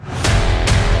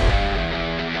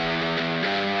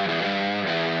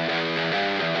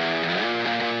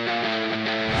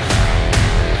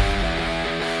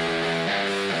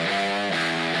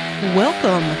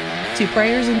Welcome to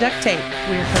Prayers and Duct Tape.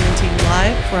 We are coming to you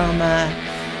live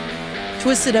from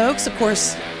Twisted Oaks. Of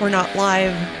course, we're not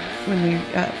live when we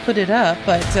put it up,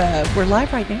 but we're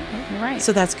live right now. Right.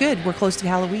 So that's good. We're close to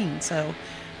Halloween, so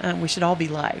we should all be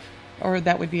live. Or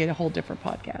that would be a whole different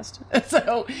podcast.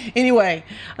 So anyway,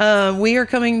 we are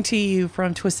coming to you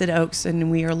from Twisted Oaks,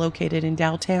 and we are located in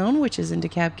downtown, which is in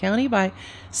DeKalb County by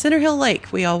Center Hill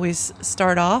Lake. We always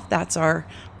start off. That's our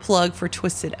plug for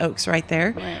Twisted Oaks right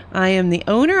there. Right. I am the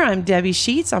owner. I'm Debbie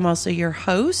Sheets. I'm also your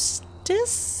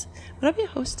hostess. Would I be a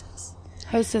hostess?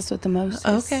 Hostess with the most.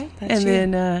 Okay. That's and you.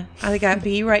 then I got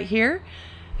B right here,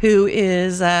 who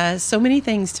is so many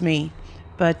things to me.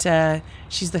 But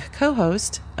she's the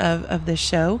co-host of this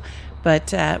show.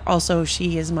 But also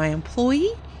she is my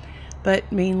employee.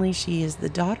 But mainly she is the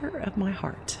daughter of my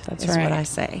heart. That's is right. what I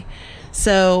say.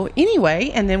 So anyway,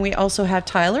 and then we also have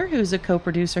Tyler, who's a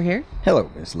co-producer here. Hello,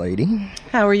 Miss Lady.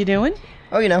 How are you doing?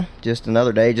 Oh, you know, just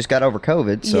another day. Just got over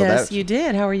COVID. So Yes, you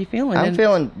did. How are you feeling? I'm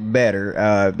feeling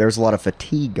better. There's a lot of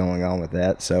fatigue going on with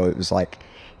that. So it was like,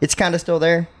 it's kind of still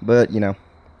there, but, you know,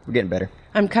 we're getting better.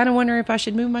 I'm kind of wondering if I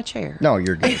should move my chair. No,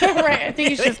 you're good. Right. I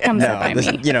think it just comes up by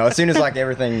me. You know, as soon as like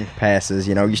everything passes,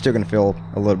 you know, you're still going to feel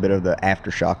a little bit of the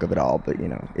aftershock of it all. But, you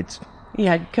know, it's... You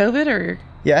had COVID or...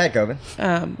 Yeah, I had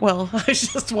COVID. Well, I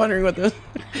was just wondering what the...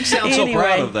 You sound so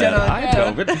proud of that. I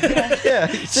had COVID. Yeah.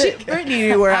 Brittany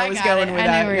knew where I was got going it. with I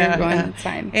that. knew where you were going. It's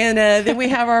fine. And then we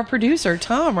have our producer,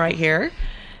 Tom, right here.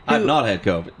 I've not had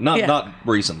COVID. Yeah. Not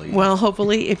recently. Well,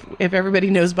 hopefully, if everybody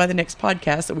knows by the next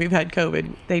podcast that we've had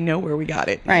COVID, they know where we got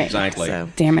it. Right. Exactly. So,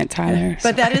 Damn it, Tyler.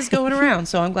 but that is going around,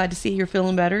 so I'm glad to see you're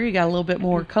feeling better. You got a little bit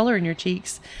more color in your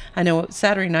cheeks. I know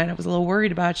Saturday night I was a little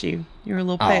worried about you. You were a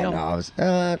little pale. Oh, no, I was...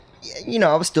 you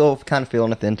know, I was still kind of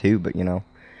feeling it then, too. But, you know,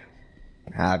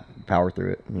 I powered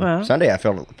through it. Well. Sunday, I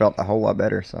felt a whole lot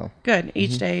better, so... Good.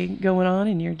 Each day going on,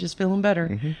 and you're just feeling better.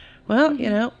 Mm-hmm. Well, you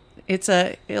know, it's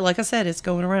like I said, it's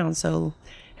going around. So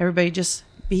everybody just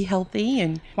be healthy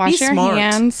and Wash be your smart.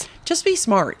 hands. Just be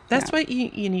smart. That's what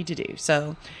you need to do.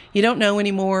 So you don't know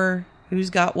anymore who's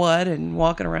got what and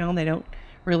walking around. They don't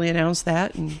really announce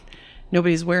that, and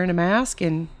nobody's wearing a mask,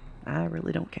 and I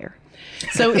really don't care.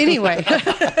 So anyway,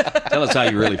 Tell us how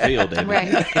you really feel, David.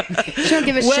 Right. She don't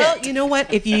give a well, shit. you know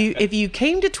what? If you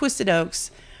came to Twisted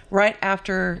Oaks right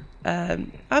after,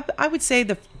 I would say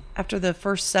after the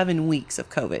first 7 weeks of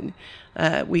COVID,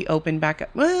 we opened back up.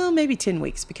 Well, maybe 10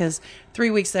 weeks, because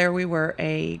 3 weeks there we were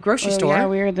a grocery store. Yeah,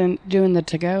 we were doing the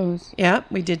to-goes. Yeah,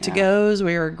 we did to-goes.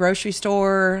 We were a grocery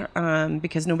store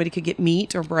because nobody could get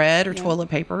meat or bread or toilet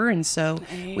paper. And so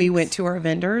we went to our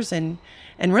vendors. And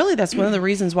really that's one of the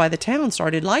reasons why the town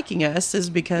started liking us, is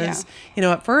because, you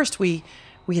know, at first we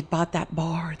had bought that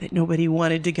bar that nobody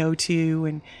wanted to go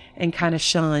to and kind of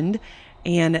shunned.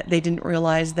 And they didn't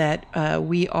realize that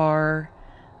we were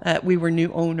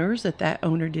new owners, that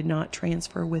owner did not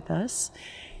transfer with us.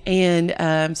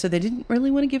 And so they didn't really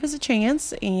want to give us a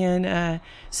chance. And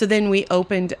so then we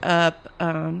opened up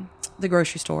the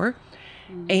grocery store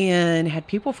and had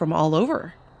people from all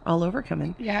over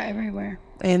coming. Yeah, everywhere.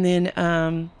 And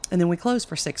then we closed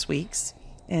for 6 weeks.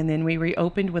 And then we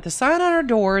reopened with a sign on our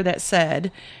door that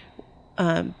said,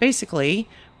 basically,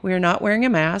 we are not wearing a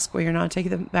mask. We are not taking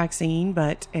the vaccine.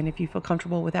 And if you feel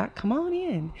comfortable with that, come on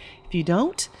in. If you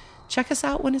don't, check us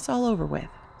out when it's all over with.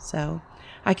 So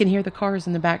I can hear the cars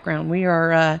in the background.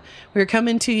 We're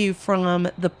coming to you from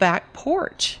the back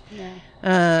porch,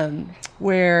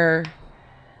 where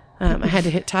I had to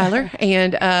hit Tyler.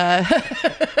 And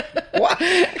What?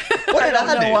 I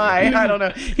don't know why. I don't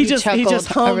know. He just hummed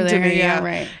over to there. me. Yeah,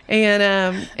 right.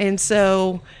 And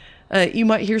so you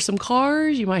might hear some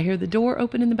cars. You might hear the door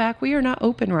open in the back. We are not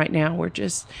open right now.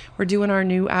 We're doing our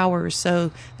new hours.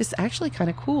 So this is actually kind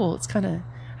of cool. It's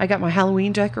I got my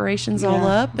Halloween decorations all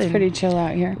up. It's pretty chill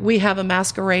out here. We have a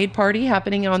masquerade party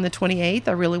happening on the 28th.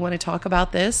 I really want to talk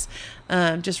about this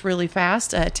just really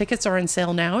fast. Tickets are on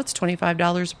sale now. It's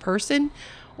 $25 a person,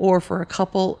 or for a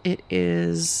couple, it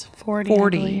is 40. I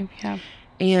believe. Yeah.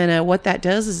 And what that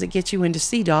does is it gets you into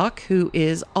C-Doc, who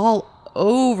is all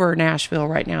over Nashville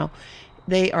right now.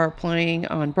 They are playing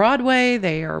on Broadway.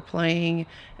 They are playing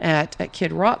at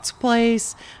Kid Rock's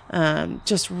place.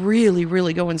 Just really,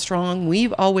 really going strong.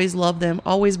 We've always loved them,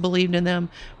 always believed in them.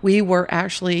 We were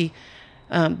actually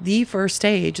the first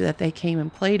stage that they came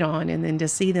and played on. And then to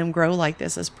see them grow like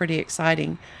this is pretty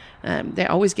exciting. They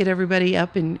always get everybody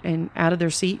up and out of their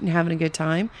seat and having a good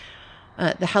time.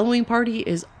 The Halloween party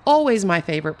is always my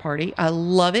favorite party. I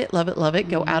love it, love it, love it.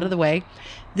 Go out of the way.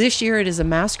 This year it is a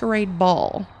masquerade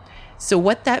ball. So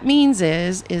what that means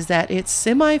is that it's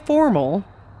semi-formal,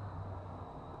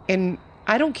 and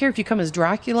I don't care if you come as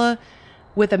Dracula,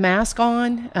 with a mask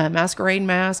on, a masquerade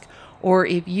mask, or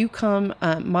if you come,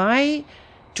 my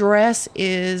dress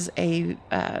is a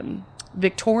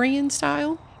Victorian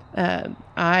style.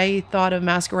 I thought of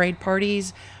masquerade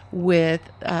parties with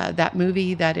that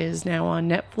movie that is now on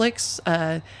Netflix.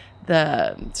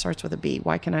 Starts with a B.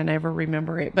 Why can I never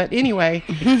remember it? But anyway,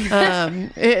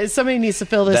 somebody needs to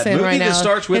fill this That in movie right that now.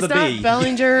 starts with it's a not B.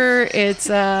 Bellinger. It's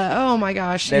oh my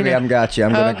gosh. Debbie, I'm got you.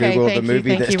 I'm going to Google the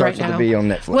movie that starts with a B on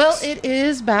Netflix. Well, it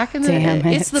is back in the. Damn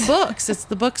it. It's the books. It's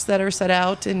the books that are set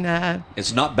out, and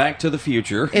It's not Back to the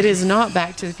Future. it is not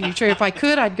Back to the Future. If I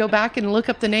could, I'd go back and look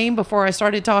up the name before I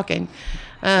started talking.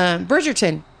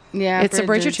 Bridgerton. Yeah, It's a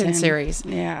Bridgerton series.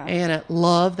 Yeah. And I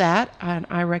love that. And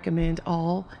I recommend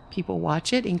all people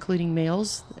watch it, including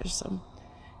males. There's some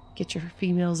get your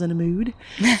females in a mood.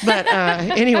 But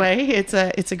anyway, it's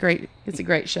a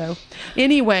great show.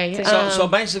 Anyway, So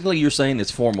basically, you're saying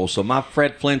it's formal. So my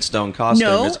Fred Flintstone costume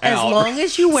no, is as out. long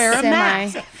as you wear a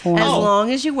mask. Semi-formal. As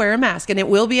long as you wear a mask, and it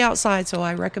will be outside. So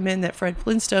I recommend that Fred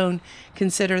Flintstone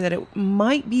consider that it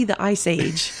might be the Ice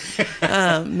Age,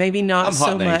 maybe not I'm so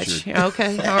hot much. natured.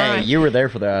 Okay, all hey, right. you were there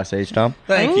for the Ice Age, Tom.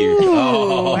 Thank you. Ooh,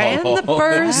 Oh. and the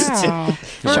first Wow.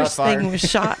 first fired. thing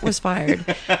was fired.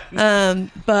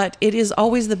 But it is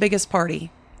always the biggest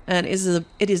party, and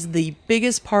it is the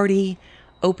biggest party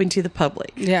open to the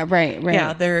public. Yeah, right.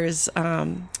 Yeah, there's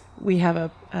we have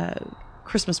a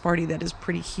Christmas party that is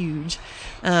pretty huge,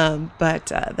 but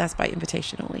that's by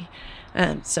invitation only.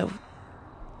 So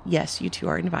yes, you two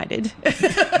are invited.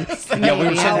 Yeah, we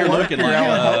were sitting here looking like.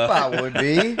 I hope I would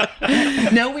be.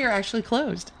 No, we are actually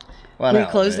closed. Well, We no,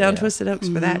 closed down yeah. Twisted Oaks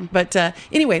for that. But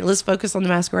anyway, let's focus on the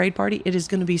masquerade party. It is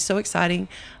going to be so exciting.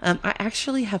 I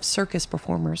actually have circus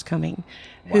performers coming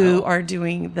who are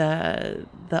doing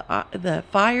the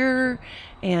fire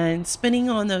and spinning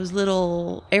on those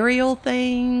little aerial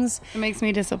things. It makes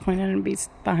me disappointed to be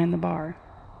behind the bar.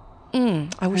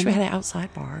 I wish we had an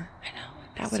outside bar. I know.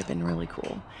 That would have been really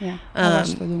cool. Yeah, I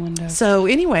watched through the window. So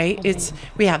anyway,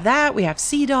 we have that. We have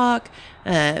Sea Dock.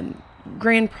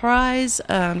 Grand prize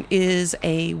is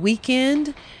a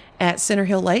weekend at Center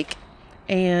Hill Lake,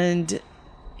 and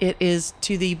it is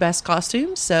to the best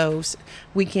costumes. So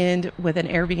weekend with an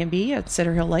Airbnb at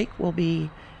Center Hill Lake will be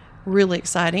really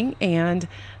exciting, and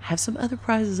I have some other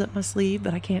prizes up my sleeve,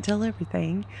 but I can't tell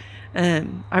everything.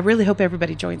 I really hope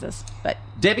everybody joins us, but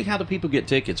Debbie, how do people get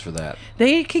tickets for that?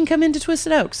 they can come into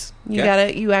Twisted Oaks.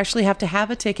 Okay. You actually have to have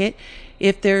a ticket.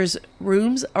 If there's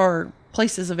rooms or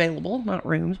places available, not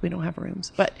rooms, we don't have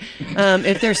rooms, but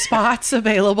if there's spots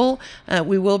available,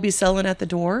 we will be selling at the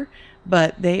door,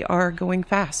 but they are going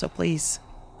fast. So please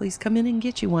come in and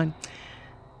get you one.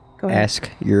 Go ahead. Ask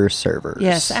your servers.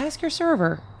 Yes, ask your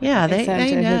server. Yeah, they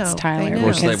Except if know. it's Tyler. They Of know.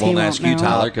 course, they Because he won't won't ask you, know.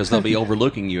 Tyler, because they'll be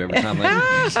overlooking you every time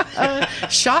they.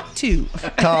 Shot 2.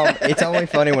 Tom, it's only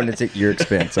funny when it's at your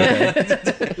expense,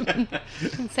 okay?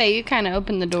 Say, you kind of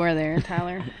opened the door there,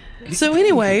 Tyler. So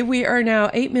anyway, we are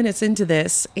now 8 minutes into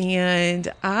this,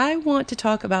 and I want to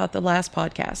talk about the last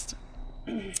podcast.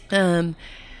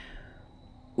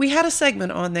 We had a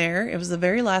segment on there. It was the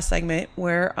very last segment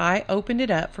where I opened it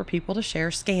up for people to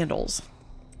share scandals.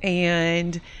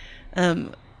 And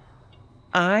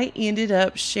I ended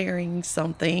up sharing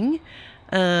something.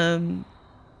 And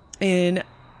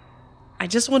I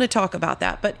just want to talk about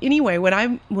that. But anyway, what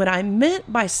I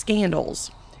meant by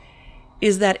scandals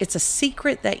is that it's a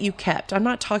secret that you kept. I'm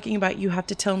not talking about you have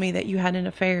to tell me that you had an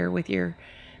affair with your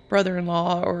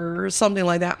brother-in-law or something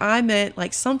like that. I meant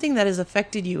like something that has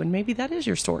affected you, and maybe that is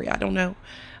your story. I don't know.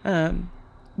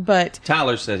 But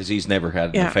Tyler says he's never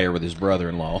had an affair with his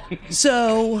brother-in-law.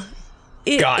 so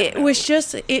it was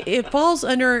just, it falls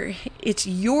under, it's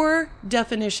your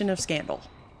definition of scandal.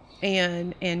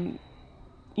 And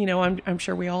you know, I'm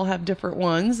sure we all have different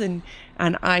ones, and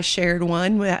I shared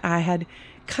one that I had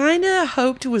kind of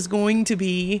hoped was going to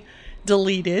be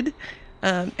deleted,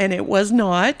 and it was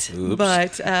not. Oops.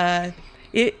 But and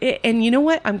you know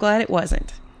what? I'm glad it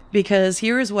wasn't, because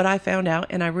here is what I found out,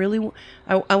 and I really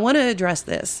I want to address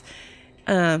this.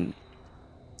 A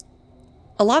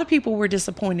lot of people were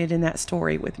disappointed in that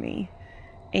story with me,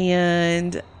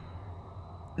 and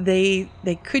they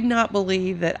could not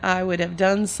believe that I would have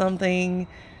done something.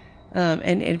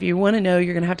 And if you want to know,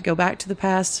 you're going to have to go back to the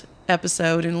past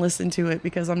episode and listen to it,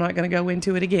 because I'm not going to go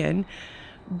into it again.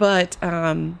 But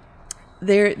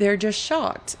they're just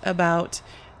shocked about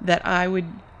that I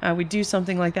would do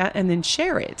something like that and then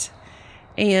share it.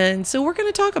 And so we're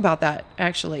going to talk about that,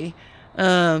 actually,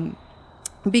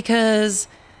 because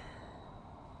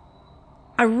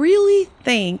I really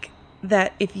think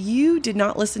that if you did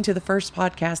not listen to the first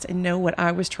podcast and know what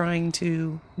I was trying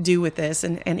to do with this,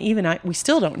 and even we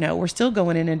still don't know, we're still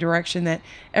going in a direction that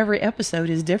every episode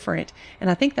is different.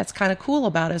 And I think that's kind of cool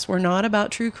about us. We're not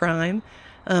about true crime,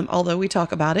 although we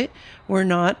talk about it. We're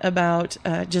not about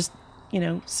just,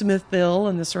 Smithville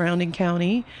and the surrounding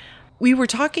county. We were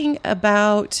talking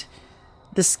about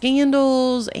the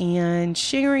scandals and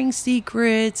sharing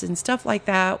secrets and stuff like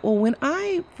that. Well, when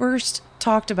I first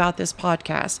talked about this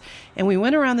podcast and we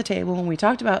went around the table and we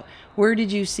talked about where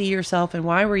did you see yourself and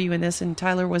why were you in this, and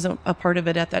Tyler wasn't a part of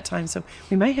it at that time, so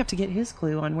we might have to get his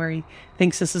clue on where he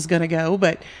thinks this is going to go.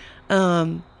 But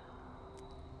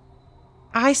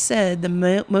I said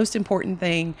the most important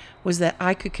thing was that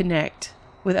I could connect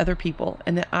with other people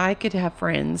and that I could have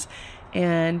friends.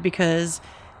 And because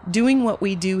doing what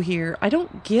we do here, I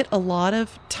don't get a lot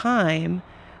of time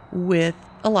with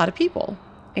a lot of people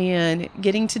and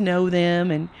getting to know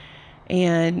them.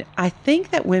 And I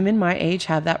think that women my age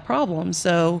have that problem.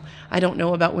 So I don't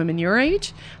know about women your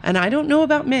age, and I don't know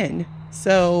about men.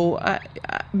 So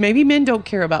maybe men don't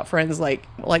care about friends like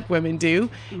women do.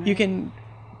 Right. You can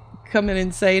come in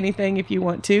and say anything if you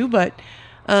want to, but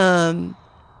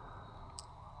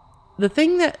the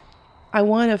thing that I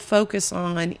want to focus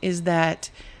on is that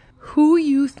who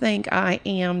you think I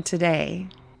am today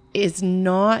is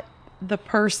not the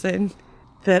person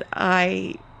that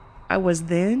I was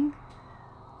then,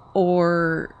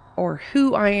 or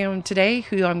who I am today,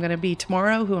 who I'm going to be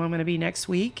tomorrow, who I'm going to be next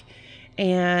week.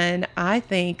 And I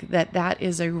think that that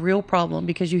is a real problem,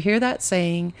 because you hear that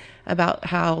saying about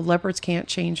how leopards can't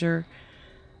change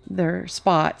their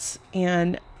spots.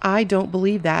 And I don't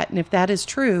believe that. And if that is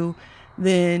true,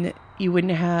 then you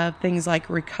wouldn't have things like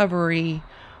recovery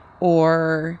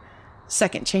or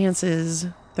second chances,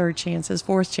 third chances,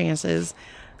 fourth chances.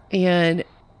 And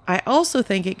I also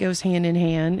think it goes hand in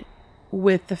hand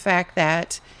with the fact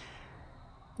that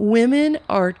women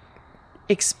are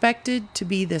expected to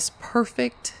be this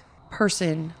perfect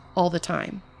person all the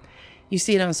time. You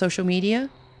see it on social media.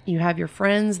 You have your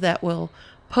friends that will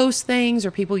post things,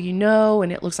 or people you know,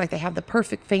 and it looks like they have the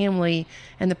perfect family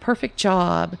and the perfect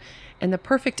job and the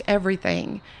perfect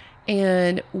everything.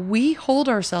 And we hold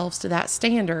ourselves to that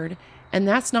standard, and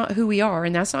that's not who we are,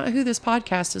 and that's not who this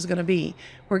podcast is going to be.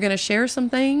 We're going to share some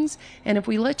things, and if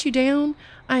we let you down,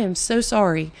 I am so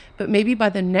sorry. But maybe by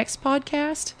the next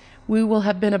podcast, we will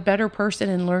have been a better person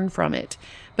and learned from it.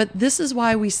 But this is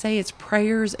why we say it's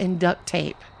prayers and duct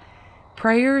tape.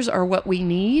 Prayers are what we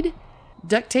need.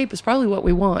 Duct tape is probably what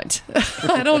we want.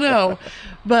 I don't know.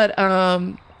 But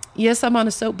yes, I'm on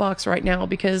a soapbox right now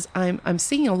because I'm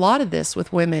seeing a lot of this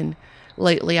with women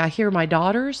lately. I hear my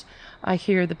daughters. I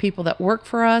hear the people that work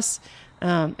for us.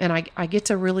 And I get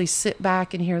to really sit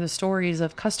back and hear the stories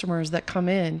of customers that come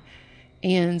in.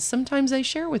 And sometimes they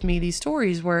share with me these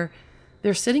stories where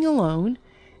they're sitting alone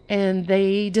and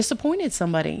they disappointed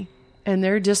somebody. And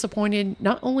they're disappointed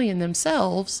not only in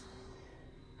themselves,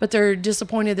 but they're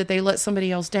disappointed that they let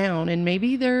somebody else down. And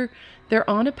maybe they're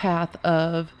on a path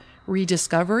of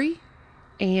rediscovery.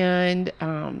 And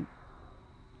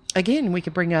again, we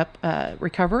could bring up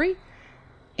recovery.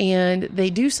 And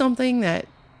they do something that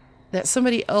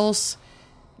somebody else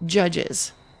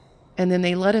judges. And then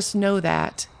they let us know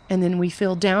that. And then we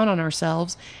feel down on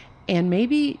ourselves. And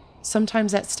maybe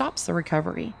sometimes that stops the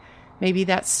recovery. Maybe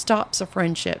that stops a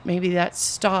friendship. Maybe that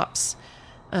stops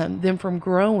them from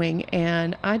growing.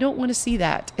 And I don't want to see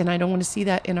that. And I don't want to see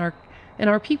that in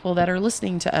our people that are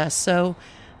listening to us. So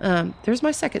there's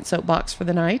my second soapbox for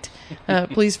the night.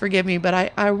 Please forgive me.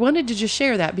 But I wanted to just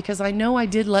share that because I know I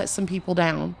did let some people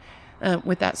down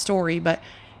with that story. But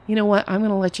you know what? I'm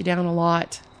going to let you down a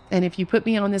lot. And if you put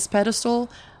me on this pedestal,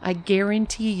 I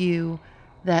guarantee you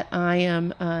that I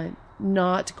am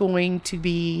not going to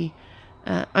be,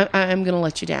 I'm going to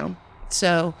let you down.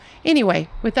 So anyway,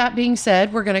 with that being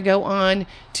said, we're going to go on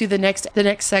to the next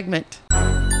segment.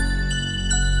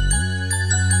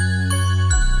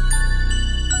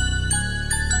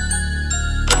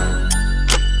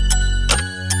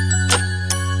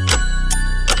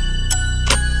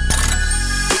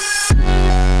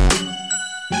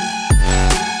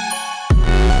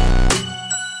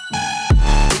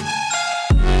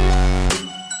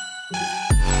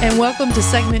 And welcome to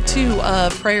segment 2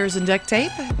 of Prayers and Duct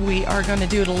Tape. We are going to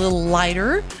do it a little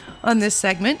lighter on this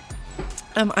segment.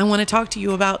 I want to talk to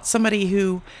you about somebody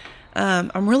who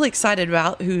I'm really excited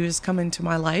about, who's come into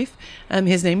my life.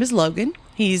 His name is Logan.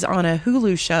 He's on a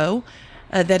Hulu show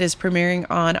that is premiering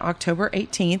on October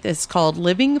 18th. It's called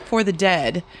Living for the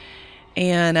Dead.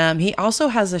 And he also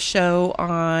has a show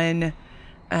on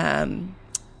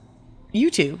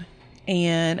YouTube.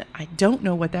 And I don't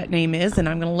know what that name is, and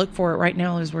I'm going to look for it right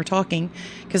now as we're talking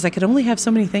because I could only have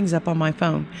so many things up on my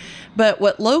phone. But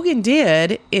what Logan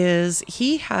did is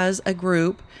he has a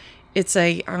group. It's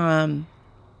of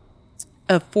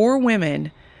 4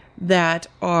 women that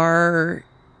are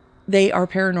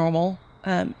paranormal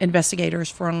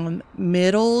investigators from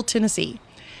Middle Tennessee,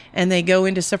 and they go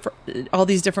into all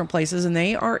these different places, and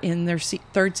they are in their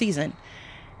 3rd season.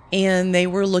 And they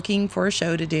were looking for a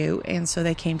show to do, and so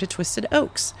they came to Twisted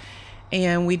Oaks.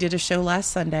 And we did a show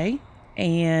last Sunday,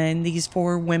 and these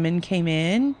 4 women came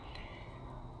in.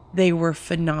 They were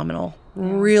phenomenal.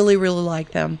 Really, really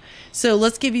like them. So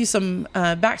let's give you some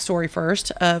backstory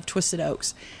first of Twisted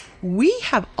Oaks. We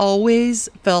have always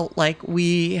felt like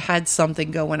we had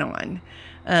something going on.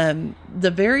 The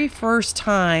very first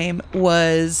time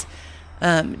was...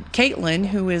 Caitlin,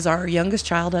 who is our youngest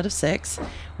child out of 6,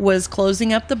 was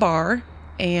closing up the bar,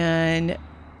 and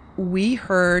we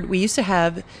used to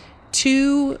have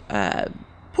 2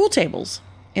 pool tables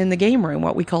in the game room,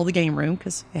 what we call the game room,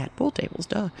 because it had pool tables,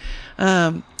 duh.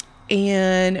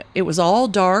 And it was all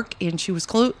dark, and she was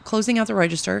closing out the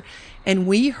register, and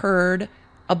we heard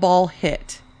a ball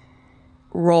hit,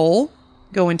 roll,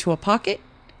 go into a pocket,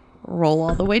 roll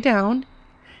all the way down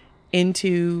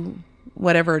into...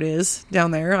 whatever it is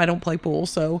down there. I don't play pool.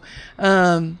 So,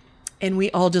 and we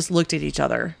all just looked at each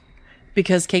other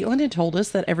because Caitlin had told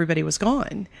us that everybody was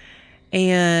gone.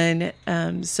 And,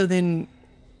 so then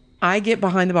I get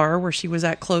behind the bar where she was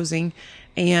at closing,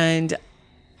 and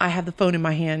I have the phone in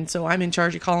my hand. So I'm in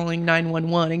charge of calling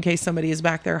 911 in case somebody is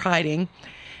back there hiding.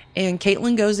 And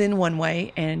Caitlin goes in one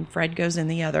way and Fred goes in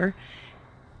the other,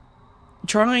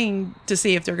 trying to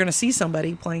see if they're going to see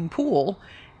somebody playing pool.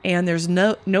 And there's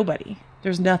nobody.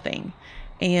 There's nothing.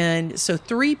 And so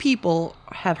 3 people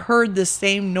have heard the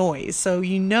same noise. So,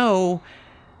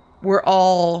 we're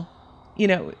all,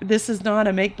 this is not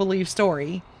a make-believe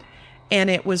story.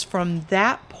 And it was from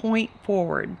that point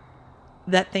forward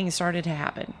that things started to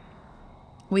happen.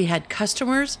 We had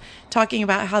customers talking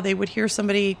about how they would hear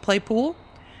somebody play pool.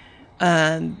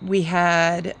 We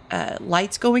had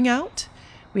lights going out.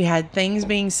 We had things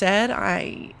being said.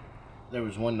 There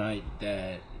was one night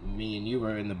that me and you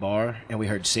were in the bar, and we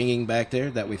heard singing back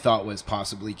there that we thought was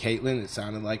possibly Caitlin. It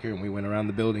sounded like her, and we went around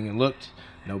the building and looked.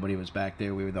 Nobody was back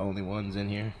there. We were the only ones in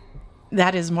here.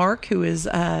 That is Mark, who is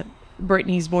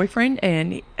Brittany's boyfriend,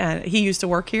 and he used to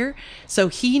work here. So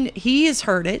he has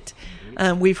heard it.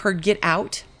 We've heard Get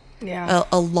Out. Yeah.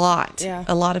 A lot. Yeah.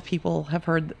 A lot of people have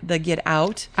heard the Get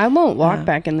Out. I won't walk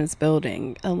back in this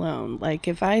building alone. Like,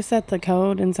 if I set the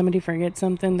code and somebody forgets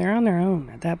something, they're on their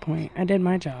own at that point. I did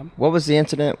my job. What was the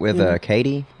incident with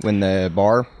Katie when the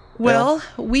bar? Well,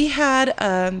 we had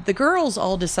the girls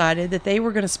all decided that they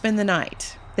were going to spend the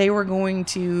night. They were going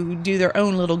to do their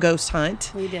own little ghost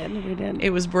hunt. We did. It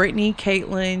was Brittany,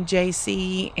 Caitlin,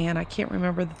 JC, and I can't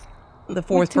remember the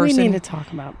 4th person. We need to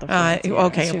talk about the 4th.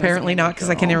 Okay, apparently not, because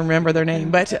I can't even remember their name.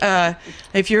 But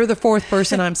if you're the 4th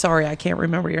person, I'm sorry, I can't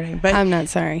remember your name. But I'm not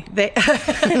sorry.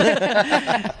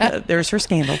 There's her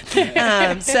scandal.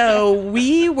 So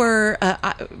we were...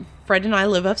 Fred and I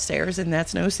live upstairs, and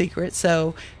that's no secret.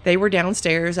 So they were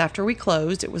downstairs after we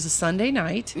closed. It was a Sunday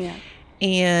night. Yeah.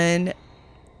 And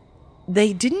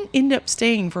they didn't end up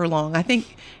staying for long. I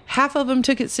think half of them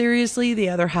took it seriously. The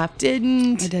other half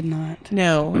didn't. I did not.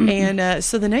 No. And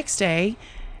so the next day,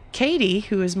 Katie,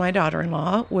 who is my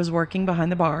daughter-in-law, was working behind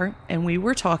the bar, and we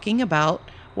were talking about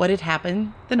what had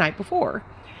happened the night before.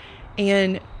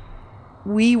 And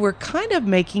we were kind of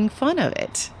making fun of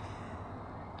it.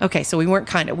 Okay, so we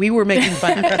weren't we were making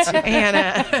fun of it. And,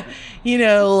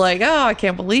 like, oh, I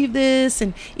can't believe this.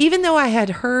 And even though I had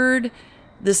heard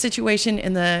the situation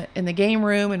in the game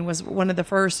room and was one of the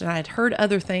first, and I had heard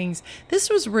other things, this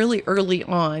was really early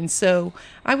on. So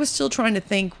I was still trying to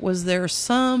think, was there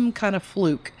some kind of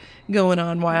fluke going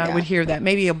on why I would hear that?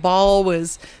 Maybe a ball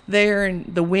was there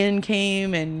and the wind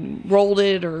came and rolled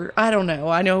it, or I don't know.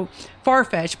 I know,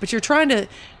 far-fetched, but you're trying to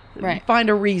find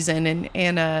a reason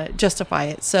and justify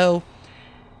it. So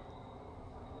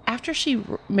after she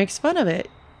makes fun of it,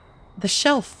 the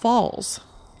shelf falls.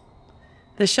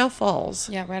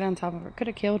 Yeah, right on top of her. Could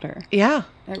have killed her. Yeah.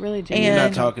 It really did. And you're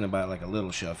not talking about like a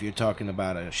little shelf. You're talking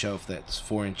about a shelf that's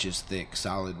 4 inches thick,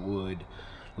 solid wood.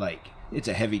 Like, it's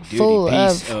a heavy duty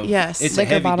piece of yes, it's a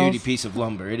heavy duty piece of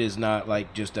lumber. It is not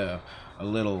like just a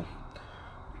little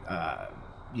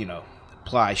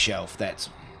ply shelf that's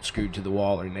screwed to the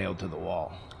wall or nailed to the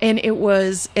wall. And it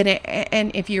was,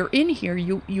 and if you're in here,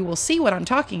 you will see what I'm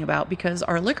talking about, because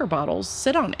our liquor bottles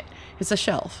sit on it. It's a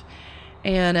shelf,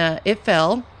 and it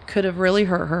fell. Could have really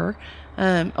hurt her.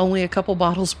 Only a couple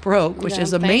bottles broke, which Yeah,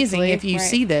 is amazing thankfully, if you right.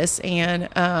 see this.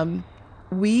 And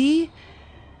we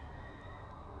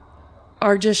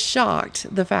are just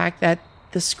shocked the fact that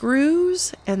the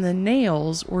screws and the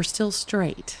nails were still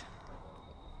straight.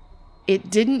 It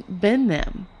didn't bend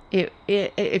them.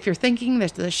 If you're thinking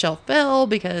that the shelf fell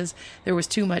because there was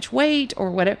too much weight or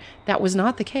whatever, that was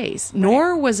not the case.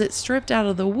 Nor was it stripped out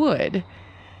of the wood.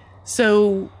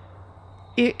 So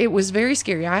it was very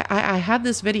scary. I have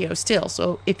this video still.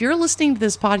 So if you're listening to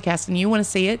this podcast and you want to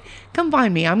see it, come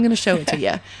find me. I'm going to show it to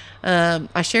you.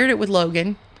 I shared it with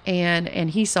Logan,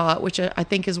 and he saw it, which I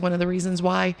think is one of the reasons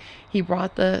why he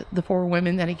brought the 4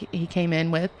 women that he came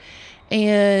in with.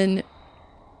 And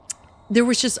there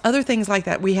was just other things like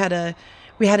that. We had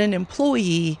an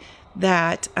employee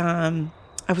that I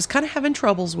was kind of having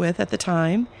troubles with at the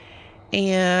time,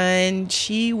 and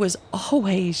she was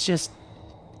always just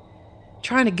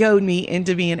trying to goad me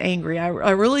into being angry. I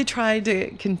really tried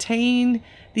to contain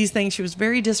these things. She was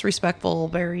very disrespectful,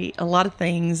 a lot of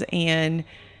things. And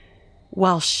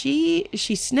while she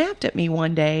snapped at me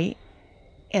one day,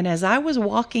 and as I was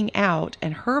walking out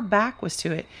and her back was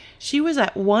to it, she was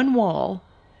at one wall,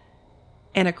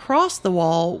 and across the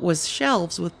wall was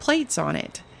shelves with plates on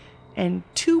it, and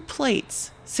 2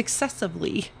 plates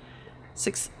successively.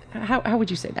 How would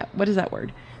you say that? What is that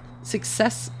word?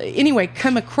 Anyway,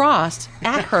 come across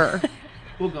at her.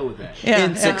 We'll go with that. Yeah,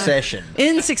 In succession.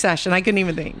 In succession. I couldn't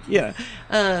even think. Yeah.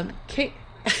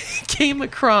 Came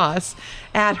across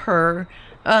at her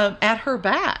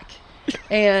back.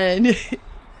 And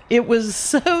it was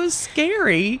so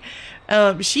scary.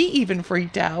 She even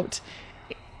freaked out.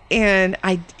 And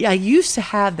I used to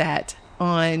have that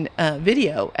on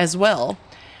video as well.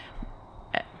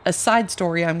 A side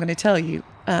story I'm going to tell you.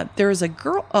 There is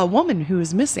a woman who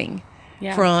is missing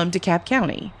from DeKalb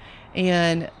County.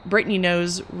 And Brittany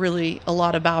knows really a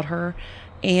lot about her.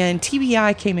 And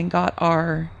TBI came and got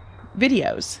our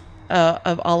videos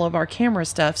of all of our camera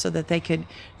stuff so that they could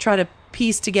try to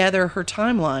piece together her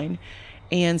timeline.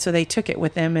 And so they took it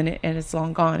with them, and it's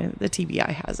long gone, and the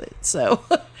TBI has it. So,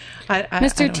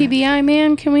 Mr. TBI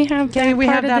man, can we have that we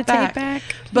part have of the that tape back?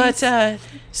 But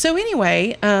so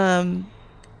anyway,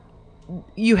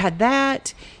 you had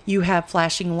that. You have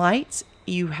flashing lights.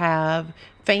 You have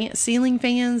ceiling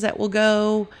fans that will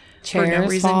go for no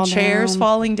reason. Chairs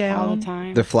falling down all the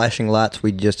time. The flashing lights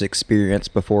we just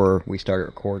experienced before we started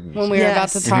recording. When we were about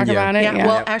to talk Yeah. about it. Yeah, Yeah.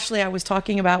 well, actually, I was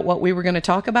talking about what we were going to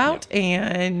talk about,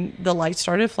 and the lights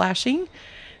started flashing.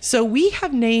 So we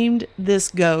have named this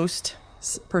ghost,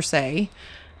 per se,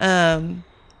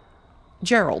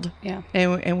 Gerald. Yeah.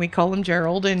 And we call him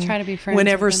Gerald. And Try to be friends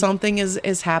whenever with him. something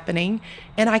is happening,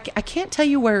 and I can't tell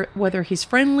you whether he's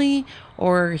friendly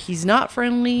or he's not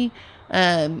friendly.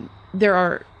 There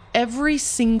are every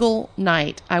single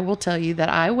night, I will tell you that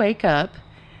I wake up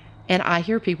and I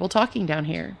hear people talking down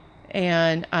here.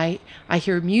 And I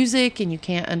hear music, and you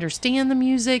can't understand the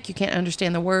music. You can't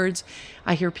understand the words.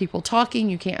 I hear people talking.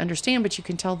 You can't understand, but you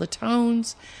can tell the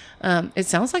tones. It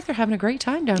sounds like they're having a great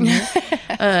time down here.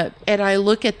 And I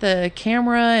look at the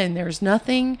camera, and there's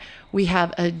nothing. We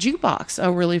have a jukebox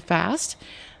really fast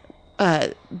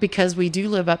because we do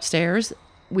live upstairs.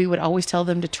 We would always tell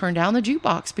them to turn down the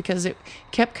jukebox because it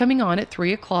kept coming on at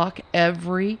 3:00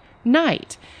 every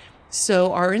night.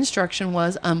 So our instruction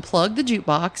was unplug the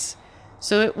jukebox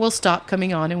so it will stop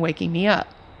coming on and waking me up.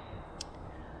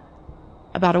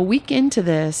 About a week into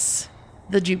this,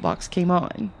 the jukebox came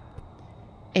on.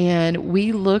 And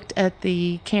we looked at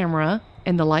the camera,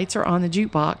 and the lights are on the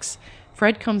jukebox.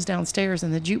 Fred comes downstairs,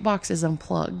 and the jukebox is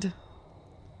unplugged.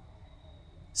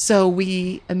 So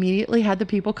we immediately had the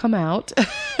people come out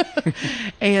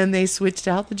and they switched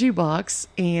out the jukebox,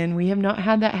 and we have not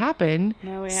had that happen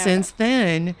since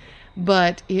then.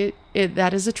 But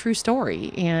that is a true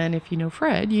story. And if you know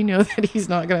Fred, you know that he's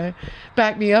not going to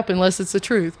back me up unless it's the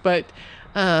truth. But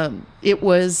it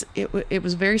was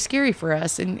very scary for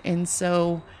us. And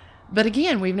so, but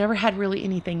again, we've never had really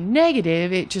anything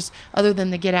negative. It just, other than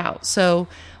the get out. So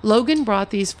Logan brought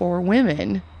these 4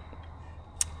 women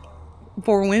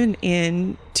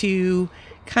in to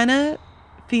kind of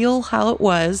feel how it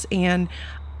was. And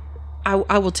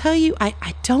I will tell you,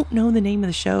 I don't know the name of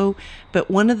the show, but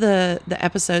one of the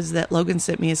episodes that Logan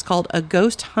sent me is called A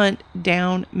Ghost Hunt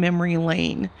Down Memory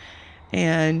Lane.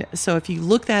 And so if you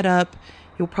look that up,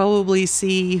 you'll probably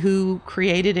see who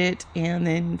created it and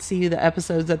then see the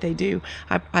episodes that they do.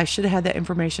 I should have had that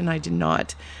information. I did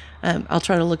not. I'll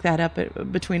try to look that up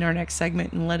between our next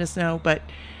segment and let us know. But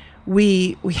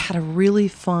we had a really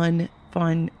fun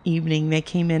evening. They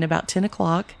came in about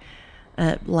 10:00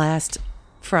 last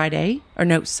Friday, or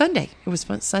no, Sunday. It was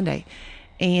fun Sunday.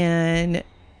 and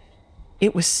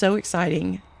it was so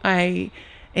exciting. And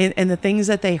the things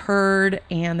that they heard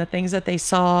and the things that they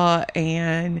saw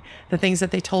and the things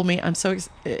that they told me,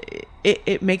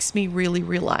 it makes me really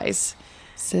realize.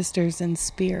 Sisters in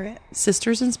spirit.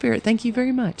 Sisters in spirit. Thank you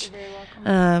very much. You're very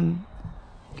welcome.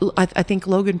 I think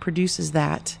Logan produces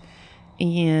that.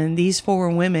 And these 4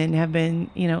 women have been,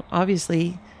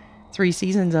 obviously 3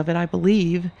 seasons of it, I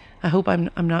believe. I hope I'm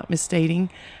not misstating.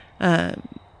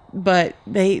 But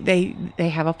they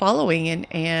have a following,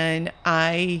 and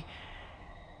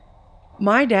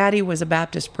my daddy was a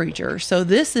Baptist preacher, so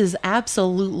this is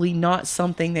absolutely not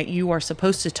something that you are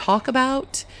supposed to talk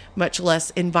about, much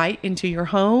less invite into your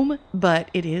home, but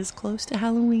it is close to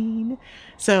Halloween.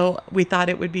 So we thought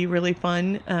it would be really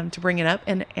fun to bring it up,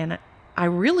 and I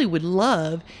really would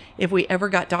love if we ever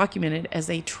got documented as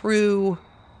a true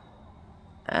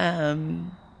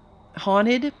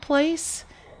haunted place,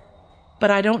 but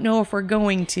I don't know if we're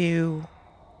going to,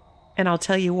 and I'll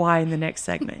tell you why in the next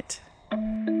segment.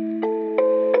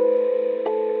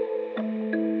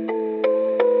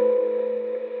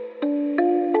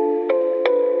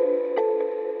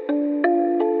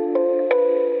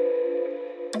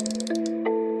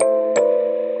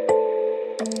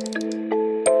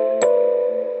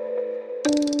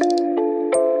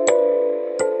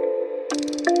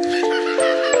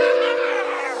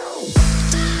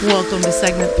 Welcome to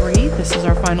segment 3. This is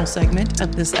our final segment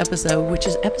of this episode, which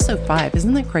is episode 5.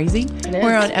 Isn't that crazy? It is.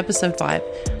 We're on episode 5.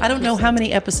 I don't know how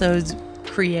many episodes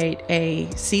create a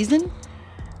season.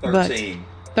 13.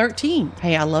 But 13.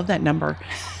 Hey, I love that number.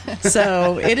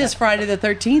 So it is Friday the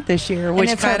 13th this year, which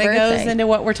it's our kind of goes birthday. into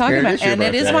what we're talking Here, it about. is your And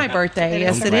it is birthday. my birthday. It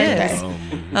Yes, is it my is.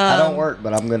 birthday. I don't work,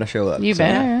 but I'm going to show up. You so.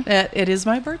 bet. It is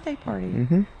my birthday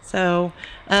party. So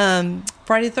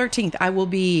Friday the 13th, I will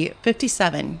be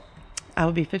 57. I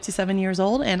will be 57 years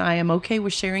old, and I am okay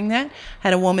with sharing that.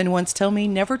 Had a woman once tell me,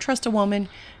 never trust a woman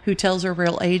who tells her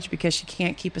real age because she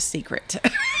can't keep a secret.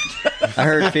 I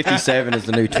heard 57 is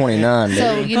the new 29. So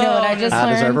Debbie. you know what I just I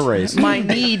learned? deserve a raise. My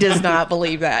knee does not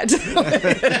believe that.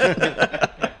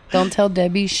 Don't tell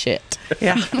Debbie shit.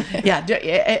 Yeah.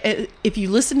 If you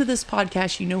listen to this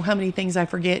podcast, you know how many things I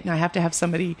forget, and I have to have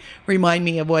somebody remind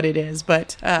me of what it is.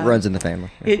 But Runs in the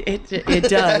family. It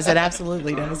does. It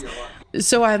absolutely does.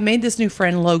 So I've made this new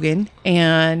friend, Logan,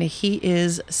 and he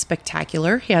is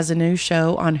spectacular. He has a new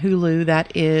show on Hulu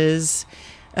that is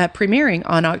premiering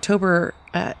on October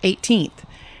 18th.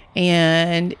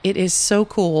 And it is so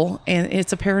cool. And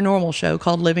it's a paranormal show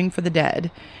called Living for the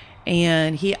Dead.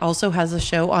 And he also has a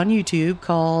show on YouTube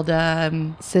called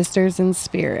Sisters in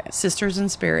spirit. Sisters in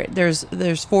Spirit.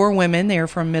 There's 4 women. They're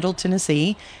from Middle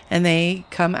Tennessee, and they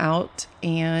come out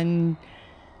and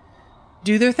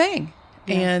do their thing.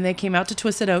 Yeah. And they came out to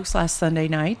Twisted Oaks last Sunday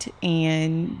night,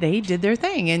 and they did their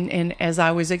thing. And as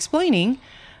I was explaining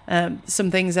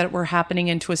some things that were happening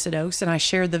in Twisted Oaks, and I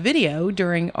shared the video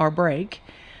during our break,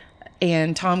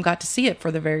 and Tom got to see it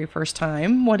for the very first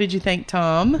time. What did you think,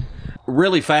 Tom?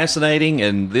 Really fascinating,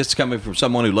 and this coming from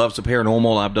someone who loves the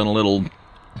paranormal. I've done a little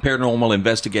paranormal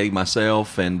investigating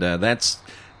myself, and that's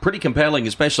pretty compelling,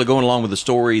 especially going along with the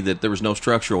story that there was no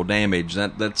structural damage.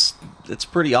 That's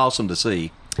pretty awesome to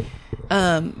see.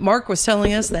 Mark was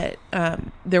telling us that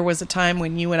there was a time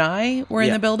when you and I were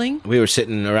in the building. We were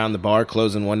sitting around the bar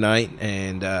closing one night,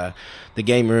 and the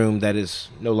game room that is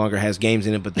no longer has games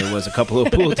in it, but there was a couple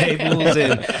of pool tables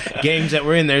and games that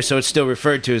were in there, so it's still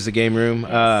referred to as the game room.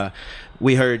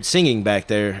 We heard singing back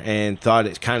there and thought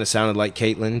it kind of sounded like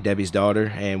Caitlin, Debbie's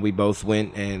daughter, and we both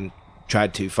went and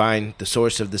tried to find the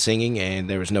source of the singing, and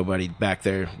there was nobody back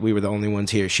there. We were the only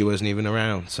ones here. She wasn't even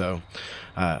around, so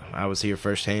I was here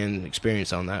firsthand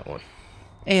experience on that one.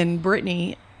 And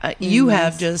Brittany, you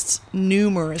have just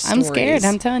numerous stories. I'm scared.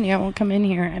 I'm telling you, I won't come in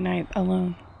here at night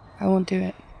alone. I won't do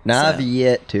it. Now, So- I've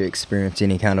yet to experience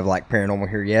any kind of like paranormal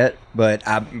here yet, but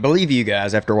I believe you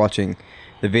guys after watching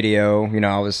the video. You know,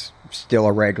 I was still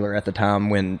a regular at the time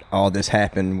when all this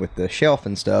happened with the shelf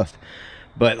and stuff.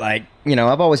 But like, you know,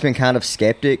 I've always been kind of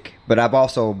skeptic, but I've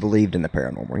also believed in the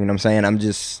paranormal. You know what I'm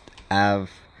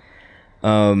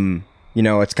saying? You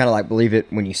know, it's kind of like believe it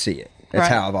when you see it. That's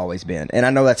Right. how I've always been. And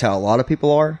I know that's how a lot of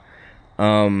people are.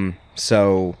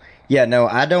 So yeah, no,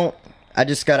 I don't. I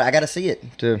gotta see it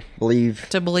to believe.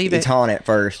 It's it. haunted at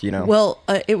first, you know. Well,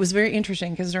 it was very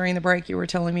interesting because during the break you were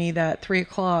telling me that 3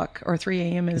 o'clock or 3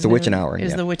 a.m. is the witching hour,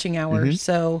 Is yeah. the witching hour.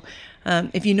 So,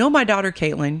 if you know my daughter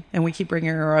Caitlin, and we keep bringing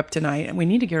her up tonight, and we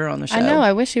need to get her on the show. I know.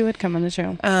 I wish you would come on the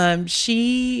show.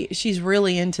 She's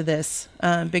really into this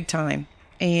big time,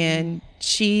 and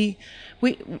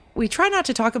we try not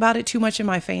to talk about it too much in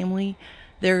my family.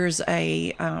 There's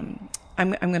a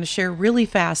I'm going to share really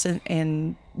fast,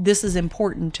 and this is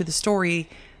important to the story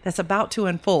that's about to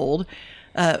unfold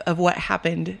of what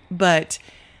happened. But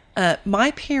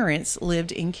my parents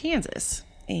lived in Kansas,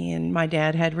 and my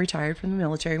dad had retired from the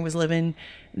military and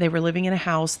they were living in a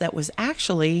house that was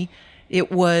actually,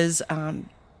 it was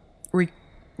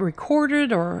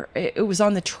recorded, or it was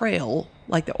on the trail,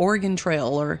 like the Oregon Trail,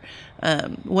 or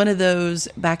one of those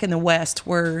back in the West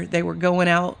where they were going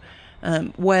out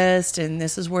west, and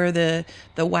this is where the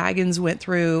wagons went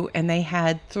through, and they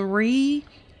had 3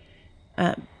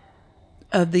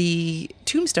 of the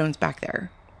tombstones back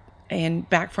there, and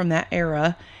back from that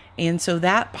era. And so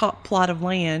that plot of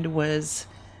land was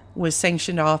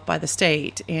sanctioned off by the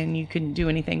state, and you couldn't do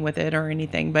anything with it or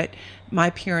anything. But my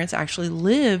parents actually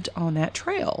lived on that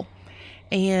trail.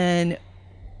 And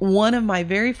one of my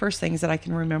very first things that I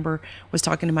can remember was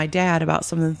talking to my dad about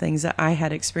some of the things that I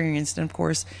had experienced. And of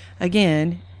course,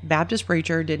 again, Baptist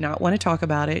preacher, did not want to talk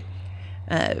about it.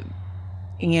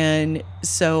 And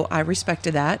so I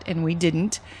respected that, and we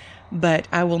didn't. But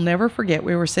I will never forget,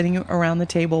 we were sitting around the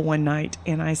table one night,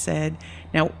 and I said,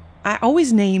 now, I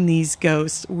always name these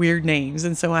ghosts weird names,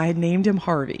 and so I had named him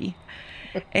Harvey.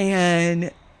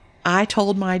 And I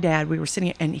told my dad, we were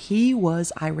sitting, and he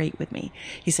was irate with me.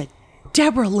 He said,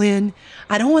 Deborah Lynn,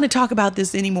 I don't want to talk about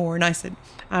this anymore. And I said,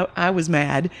 I was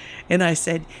mad. And I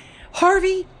said,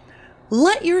 Harvey,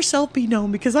 let yourself be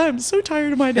known, because I am so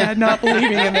tired of my dad not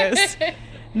believing in this.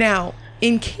 Now,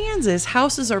 in Kansas,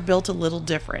 houses are built a little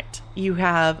different. You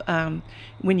have,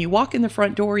 when you walk in the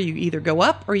front door, you either go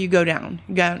up or you go down.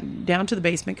 You go down to the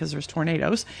basement because there's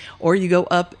tornadoes, or you go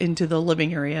up into the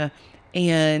living area.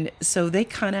 And so they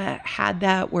kind of had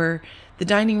that where the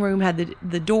dining room had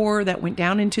the door that went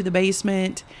down into the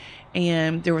basement,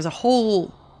 and there was a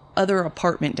whole other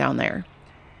apartment down there.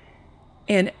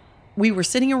 And we were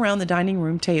sitting around the dining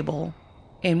room table,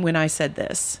 and when I said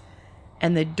this,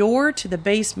 and the door to the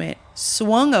basement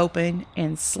swung open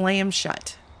and slammed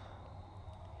shut.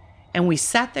 And we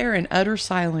sat there in utter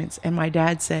silence, and my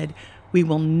dad said, we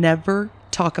will never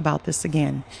talk about this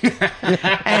again.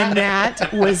 And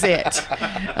that was it.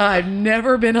 I've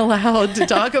never been allowed to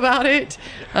talk about it.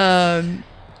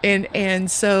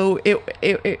 And so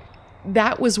it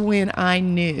that was when I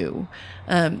knew.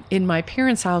 In my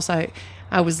parents' house, I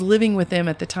was living with them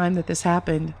at the time that this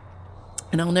happened.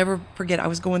 And I'll never forget, I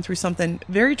was going through something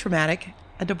very traumatic,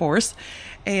 a divorce.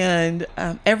 And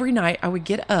every night I would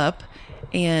get up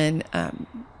and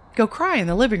go cry in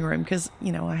the living room because,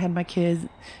 I had my kids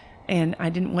and I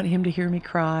didn't want him to hear me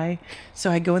cry.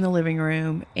 So I'd go in the living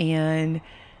room, and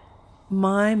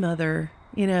my mother,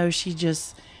 she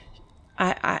just,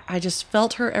 I just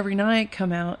felt her every night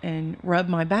come out and rub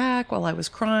my back while I was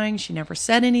crying. She never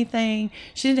said anything.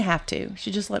 She didn't have to.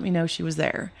 She just let me know she was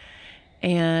there.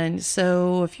 And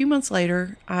so a few months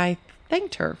later, I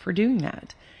thanked her for doing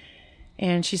that.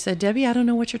 And she said, Debbie, I don't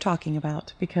know what you're talking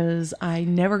about because I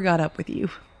never got up with you.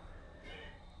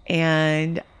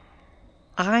 And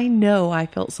I know I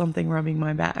felt something rubbing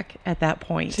my back at that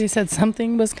point. She said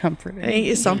something was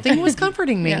comforting. Something was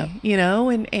comforting me,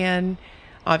 Yeah. and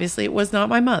obviously it was not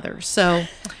my mother. So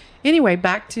anyway,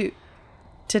 back to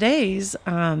today's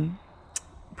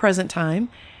present time.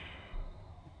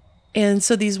 And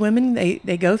so these women,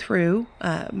 they go through,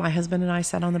 my husband and I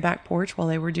sat on the back porch while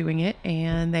they were doing it,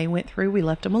 and they went through, we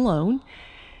left them alone.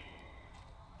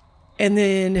 And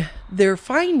then their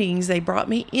findings, they brought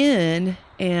me in,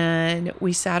 and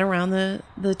we sat around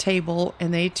the table,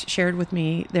 and they shared with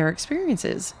me their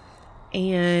experiences.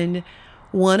 And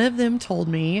one of them told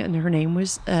me, and her name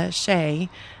was Shay,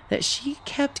 that she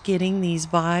kept getting these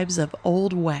vibes of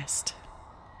Old West.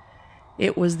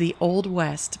 It was the Old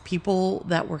West. People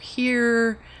that were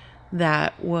here,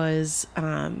 that was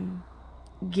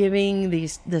giving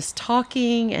this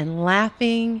talking and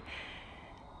laughing,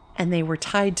 and they were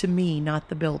tied to me, not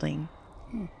the building.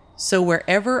 So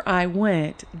wherever I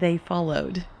went, they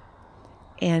followed.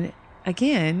 And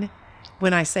again,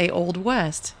 when I say Old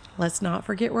West, let's not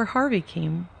forget where Harvey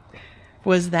came.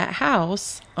 Was that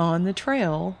house on the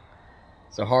trail.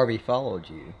 So Harvey followed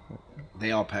you.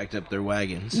 They all packed up their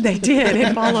wagons. They did.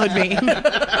 It followed me.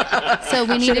 So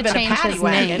we need Should've to been a change paddy his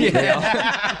wagon. name.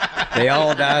 They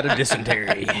all died of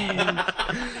dysentery.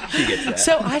 She gets that.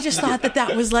 So I just thought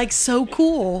that was like so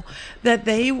cool that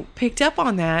they picked up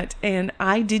on that, and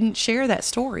I didn't share that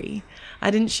story.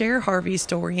 I didn't share Harvey's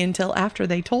story until after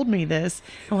they told me this.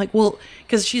 I'm like, well,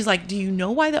 because she's like, do you know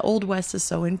why the Old West is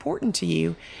so important to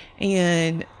you?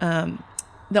 And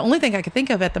the only thing I could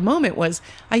think of at the moment was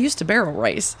I used to barrel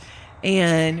race.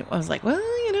 And I was like, well,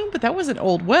 but that wasn't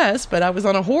Old West, but I was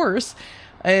on a horse.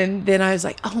 And then I was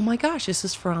like, oh my gosh, this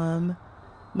is from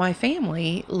my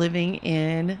family living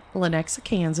in Lenexa,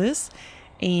 Kansas.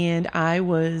 And I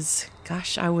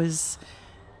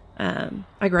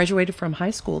graduated from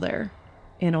high school there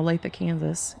in Olathe,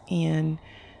 Kansas. And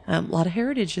a lot of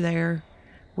heritage there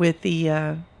with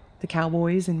the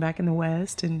cowboys and back in the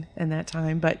West and that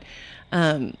time. But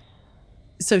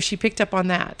so she picked up on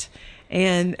that.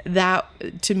 And that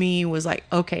to me was like,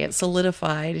 okay, it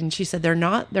solidified. And she said, they're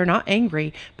not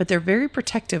angry, but they're very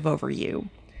protective over you.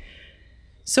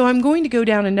 So I'm going to go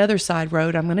down another side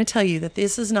road. I'm going to tell you that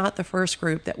this is not the first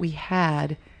group that we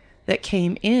had that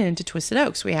came into Twisted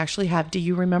Oaks. We actually have, do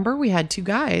you remember? We had 2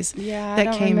 guys Yeah, that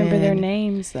I don't came remember in. their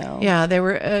names, though. Yeah, they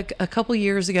were a couple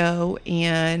years ago,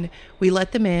 and we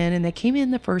let them in, and they came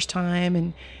in the first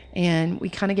time, and we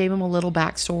kind of gave them a little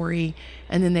backstory,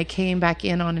 and then they came back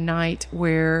in on a night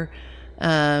where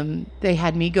they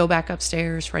had me go back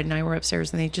upstairs. Fred and I were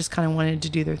upstairs, and they just kind of wanted to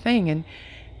do their thing.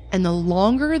 And the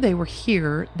longer they were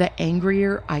here, the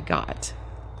angrier I got.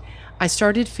 I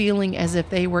started feeling as if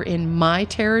they were in my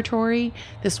territory.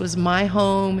 This was my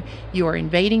home. You are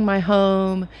invading my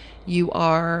home. You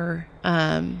are,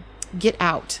 get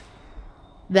out.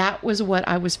 That was what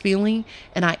I was feeling.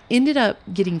 And I ended up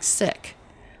getting sick,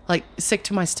 like sick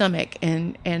to my stomach.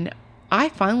 And I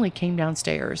finally came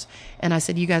downstairs and I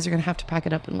said, you guys are going to have to pack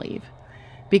it up and leave.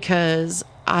 Because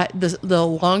the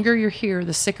longer you're here,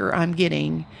 the sicker I'm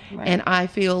getting. Right. And I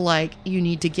feel like you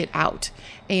need to get out.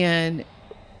 And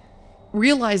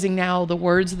realizing now the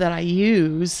words that I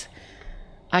use,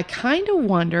 I kind of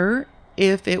wonder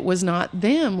if it was not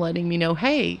them letting me know,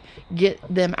 hey, get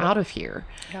them out of here.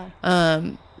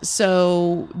 Yeah.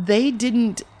 So they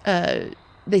didn't,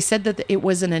 they said that it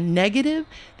wasn't a negative.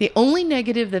 The only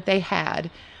negative that they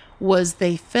had was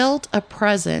they felt a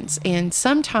presence. And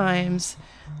sometimes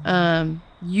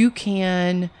you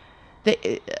can,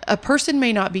 a person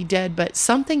may not be dead, but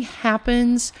something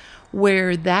happens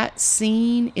where that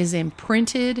scene is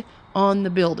imprinted on the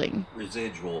building.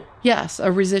 Residual. Yes,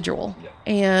 a residual. Yep.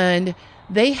 And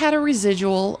they had a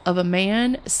residual of a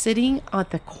man sitting at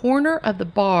the corner of the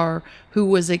bar who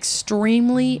was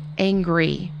extremely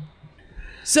angry.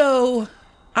 So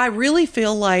I really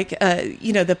feel like,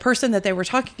 the person that they were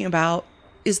talking about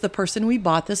is the person we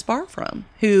bought this bar from,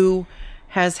 who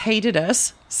has hated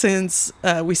us since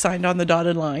we signed on the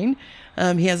dotted line.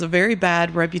 He has a very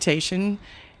bad reputation.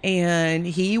 And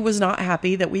he was not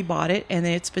happy that we bought it, and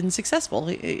it's been successful.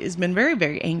 He's been very,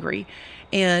 very angry.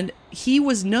 And he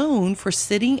was known for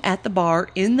sitting at the bar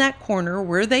in that corner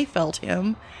where they felt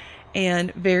him,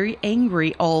 and very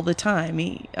angry all the time.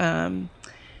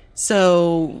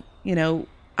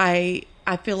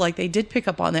 I feel like they did pick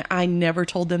up on that. I never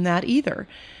told them that either.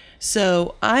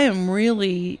 So I'm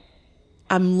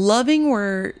loving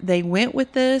where they went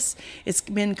with this. It's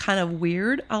been kind of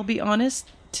weird, I'll be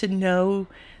honest, to know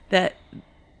that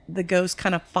the ghosts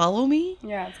kind of follow me.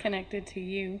 Yeah, it's connected to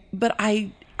you. But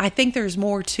I think there's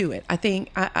more to it. I think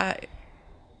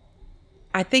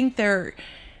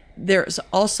there's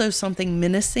also something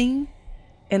menacing,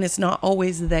 and it's not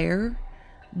always there.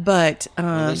 But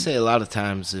they say a lot of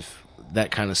times if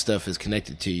that kind of stuff is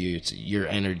connected to you, it's your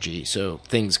energy. So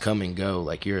things come and go,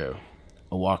 like you're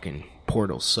a walking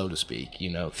portal, so to speak.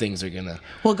 Things are gonna.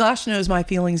 Well, gosh knows my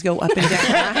feelings go up and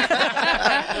down.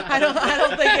 I don't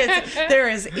think there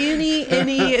is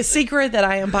any secret that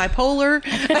I am bipolar.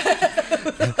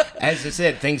 As I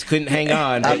said, things couldn't hang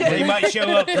on. They might show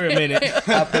up for a minute.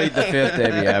 I plead the fifth,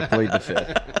 Debbie. I plead the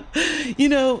fifth.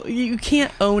 You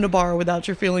can't own a bar without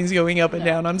your feelings going up and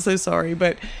down. I'm so sorry,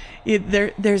 but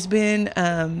there's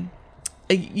been.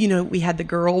 We had the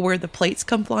girl where the plates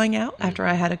come flying out after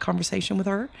I had a conversation with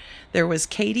her. There was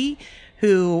Katie,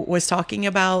 who was talking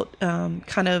about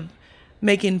kind of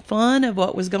making fun of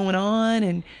what was going on.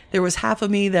 And there was half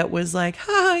of me that was like,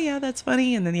 yeah, that's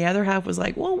funny. And then the other half was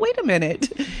like, well, wait a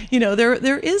minute.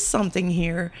 There is something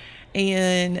here.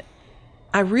 And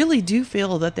I really do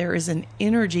feel that there is an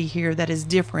energy here that is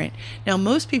different. Now,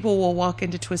 most people will walk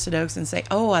into Twisted Oaks and say,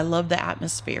 oh, I love the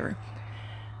atmosphere.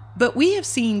 But we have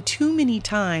seen too many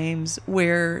times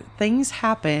where things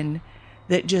happen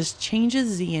that just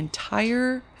changes the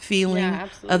entire feeling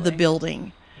of the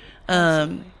building.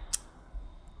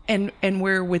 And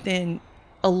where within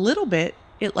a little bit,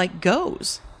 it like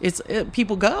goes.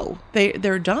 People go.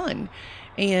 They're done.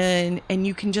 And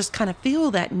you can just kind of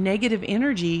feel that negative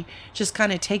energy just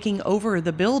kind of taking over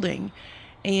the building.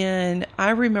 And I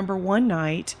remember one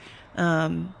night,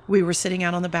 we were sitting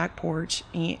out on the back porch,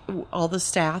 and all the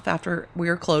staff, after we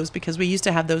were closed, because we used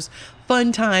to have those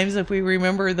fun times, if we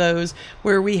remember those,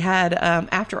 where we had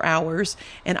after hours,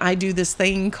 and I do this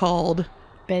thing called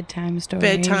Bedtime stories.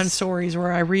 bedtime stories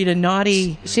where I read a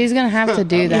naughty. She's gonna have to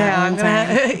do that. Yeah, I'm one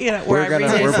time. gonna. Where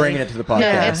We're bringing it to the podcast.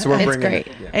 Yeah, so we're it's bringing great.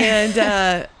 it.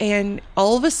 Yeah. And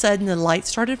all of a sudden the lights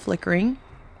started flickering,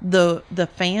 the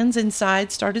fans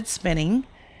inside started spinning,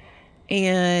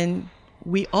 and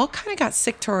we all kind of got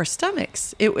sick to our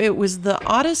stomachs. It was the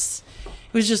oddest.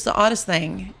 It was just the oddest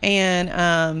thing,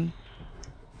 and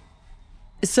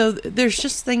so there's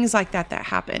just things like that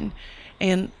happen.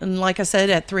 And like I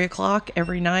said, at 3:00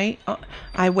 every night,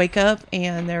 I wake up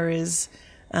and there is,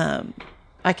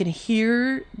 I can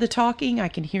hear the talking, I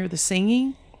can hear the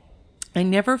singing. I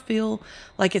never feel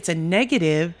like it's a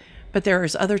negative, but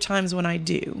there's other times when I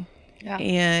do. Yeah.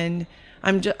 And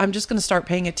I'm just going to start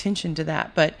paying attention to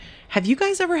that. But have you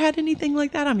guys ever had anything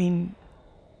like that? I mean,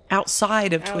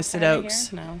 outside of Twisted Outside of Oaks?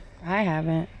 here? No, I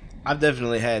haven't. I've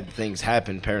definitely had things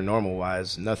happen paranormal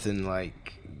wise. Nothing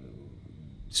like,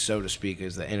 so to speak,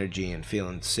 as the energy and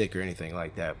feeling sick or anything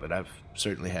like that. But I've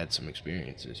certainly had some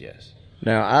experiences, yes.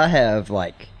 Now,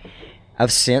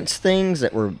 I've sensed things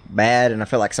that were bad, and I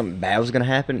felt like something bad was going to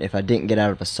happen if I didn't get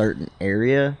out of a certain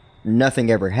area. Nothing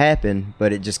ever happened,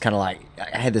 but it just kind of like,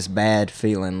 I had this bad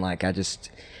feeling like I just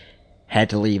had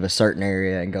to leave a certain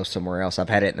area and go somewhere else. I've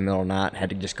had it in the middle of the night, had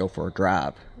to just go for a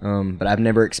drive. But I've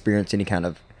never experienced any kind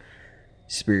of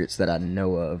spirits that I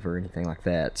know of or anything like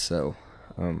that, so...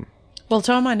 Well,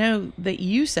 Tom, I know that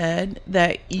you said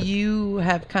that you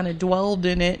have kind of dwelled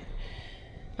in it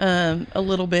a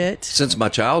little bit. Since my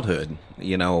childhood,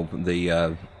 you know,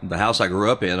 the house I grew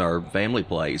up in, our family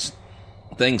place,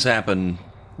 things happen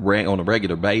on a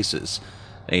regular basis.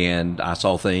 And I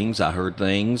saw things, I heard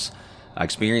things, I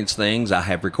experienced things, I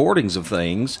have recordings of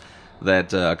things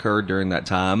that occurred during that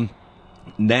time.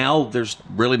 Now, there's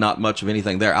really not much of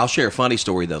anything there. I'll share a funny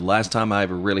story, though. Last time I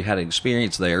ever really had an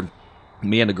experience there,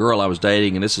 me and a girl I was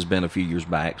dating, and this has been a few years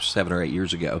back, 7 or 8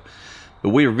 years ago, but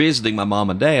we were visiting my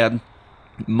mom and dad.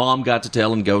 Mom got to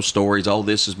telling ghost stories. Oh,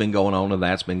 this has been going on and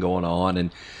that's been going on.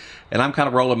 And I'm kind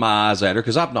of rolling my eyes at her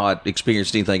because I've not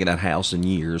experienced anything in that house in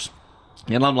years.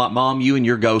 And I'm like, Mom, you and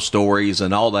your ghost stories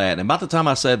and all that. And about the time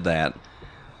I said that,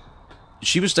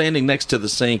 she was standing next to the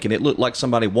sink, and it looked like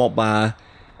somebody walked by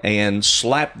and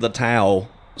slapped the towel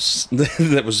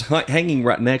that was hanging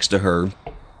right next to her.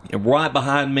 And right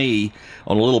behind me,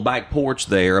 on a little back porch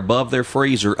there, above their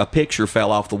freezer, a picture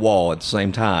fell off the wall at the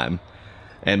same time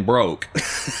and broke.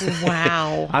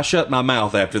 Wow. I shut my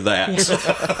mouth after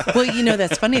that. Well, you know,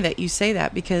 that's funny that you say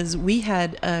that, because we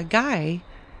had a guy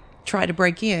try to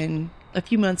break in a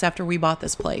few months after we bought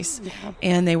this place,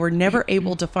 and they were never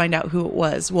able to find out who it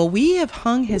was. Well, we have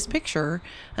hung his picture.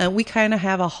 We kind of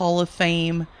have a Hall of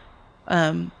Fame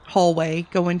hallway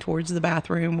going towards the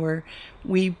bathroom where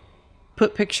we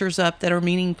put pictures up that are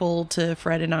meaningful to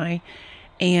Fred and I,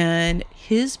 and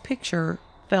his picture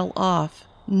fell off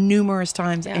numerous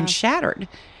times and shattered.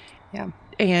 Yeah.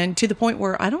 And to the point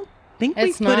where I don't think we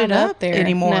It's put it not up up there,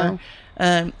 anymore.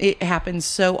 no. It happens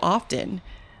so often.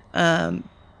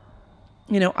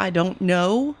 You know, I don't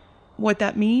know what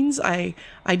that means. I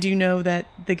do know that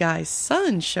the guy's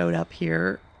son showed up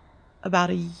here about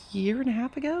a year and a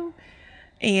half ago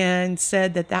and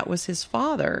said that that was his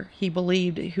father. He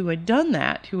believed who had done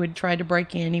that, who had tried to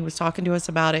break in. He was talking to us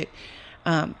about it.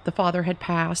 The father had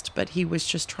passed, but he was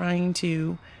just trying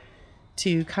to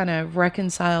kind of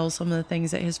reconcile some of the things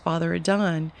that his father had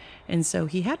done. And so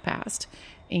he had passed.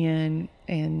 And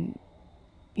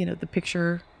you know, the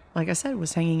picture, like I said,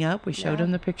 was hanging up. We showed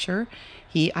him the picture.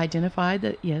 He identified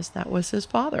that, yes, that was his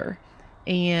father.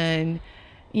 And,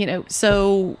 you know,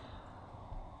 so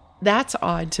that's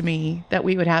odd to me that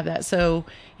we would have that. So,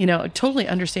 you know, I totally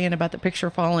understand about the picture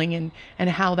falling and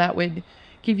how that would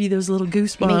give you those little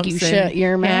goosebumps. Make you shut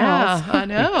your mouth. Yeah, I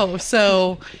know.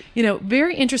 So, you know,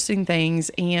 very interesting things.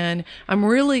 And I'm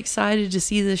really excited to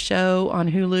see this show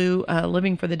on Hulu,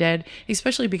 Living for the Dead,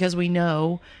 especially because we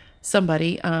know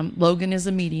somebody, Logan is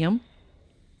a medium.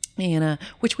 And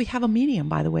which we have a medium,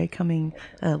 by the way, coming.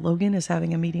 Logan is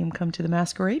having a medium come to the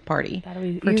masquerade party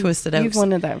for Twisted Oaks. You've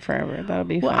wanted that forever. That'll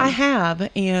be Well, fun. I have,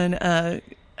 and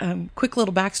quick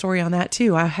little backstory on that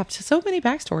too. I have so many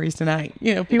backstories tonight.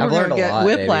 You know, people I've are learned going to a get lot,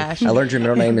 whiplash. Debbie. I learned your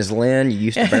middle name is Lynn. You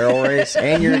used to barrel race,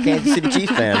 and you're a Kansas City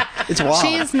Chiefs fan. It's wild.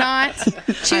 She is not.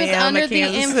 She I was am under a the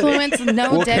Kansas influence.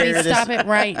 No, We'll Debbie, carry this. stop it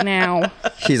right now.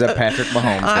 She's a Patrick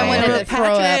Mahomes I fan. wanted am to a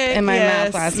throw up in my yes,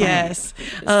 mouth last yes.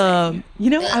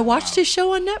 I watched his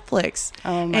show on Netflix.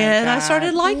 Oh my and God. I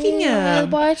started liking him. I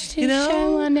watched his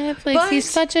show on Netflix. But He's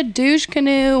such a douche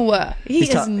canoe. He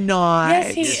is not.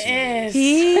 Yes, he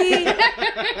is.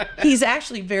 He's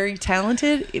actually very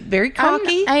talented, very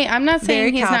cocky. I'm not saying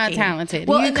very he's cocky. not talented.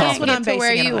 Well, you and that's can't what get I'm to basing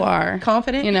where it you on. are.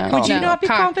 Confident? You know, Would you no, not be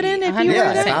cocky, confident if you were 100%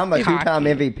 Yeah, if I'm a cocky. two-time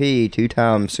MVP,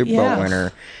 two-time Super Bowl Yeah.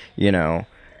 winner,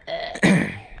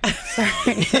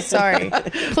 Sorry.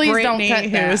 Please don't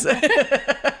Brittany, cut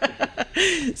that.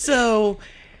 So,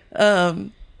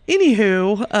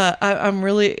 anywho,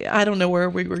 I don't know where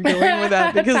we were going with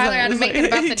that because Tyler I had to was make it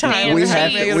about the Tyler damn was cheese.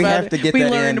 making it We about have it. to get We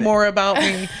that learned in. more about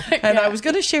me, and I was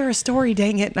going to share a story.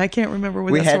 Dang it, and I can't remember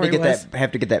what we that had to story get was.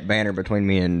 have to get that banner between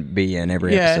me and B in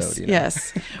every Yes, episode.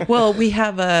 yes. Well,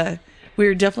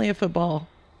 we're definitely a football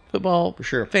For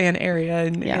sure. fan area,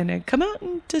 and, Yeah. and come out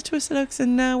to Twisted Oaks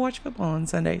and watch football on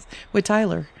Sundays with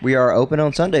Tyler. We are open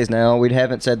on Sundays now. We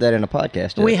haven't said that in a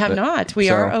podcast yet. We have but- not. We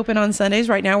so- are open on Sundays.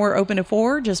 Right now we're open to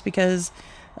 4 just because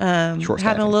having a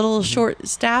staffing. little short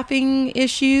staffing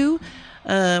issue.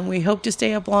 We hope to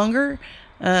stay up longer.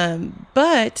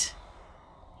 But,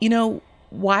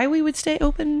 why we would stay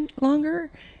open longer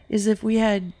is if we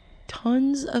had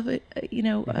tons of,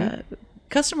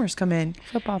 customers come in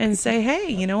Football and people. say,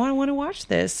 hey, I want to watch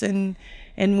this. And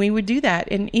we would do that.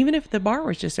 And even if the bar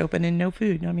was just open and no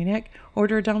food, I mean, heck,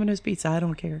 order a Domino's pizza. I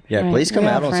don't care. Yeah, Right. please come We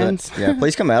out have on friends.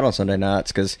 please come out on Sunday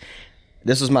nights because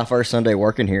this was my first Sunday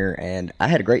working here, and I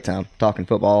had a great time talking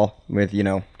football with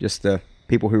just the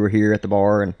people who were here at the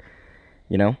bar, and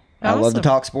I love to Awesome.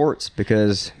 talk sports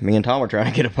because me and Tom are trying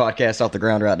to get a podcast off the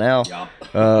ground right now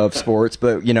of sports,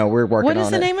 but we're working What on is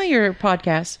the it. name of your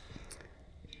podcast?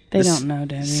 They This don't know,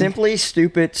 Debbie. Simply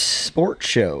Stupid Sports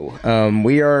Show.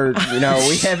 We are,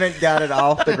 we haven't got it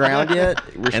off the ground yet.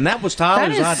 And that was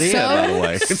Tyler's That is idea, by the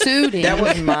way. Suiting. That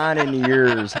was mine and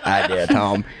yours idea,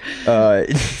 Tom.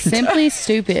 Simply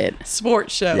stupid.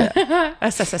 Sports show.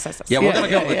 SSSS. Yeah, we're going to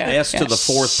go with yeah, S to the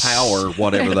fourth power,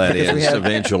 whatever that Because we is, have-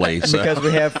 eventually. So. Because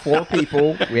we have 4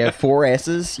 people, we have 4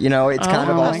 S's. It's kind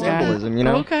of Oh all my God. symbolism.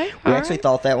 Okay, we all actually right.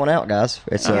 thought that one out, guys.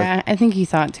 It's Yeah, I think you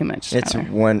thought too much. it's Tyler.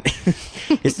 one.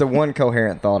 It's the one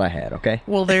coherent thought I had. Okay.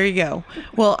 Well, there you go.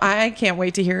 Well, I can't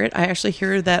wait to hear it. I actually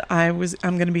hear that I'm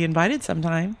going to be invited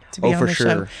sometime to be Oh, on for the sure.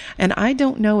 show, and I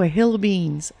don't know a hill of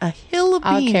beans. A hill of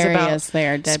I'll beans carry about us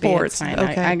there, Debbie. sports. It's fine.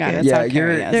 Okay, I got good. it. Yeah, I'll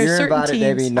carry you're us. There's you're certain invited, teams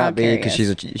Debbie, not I'll B, carry because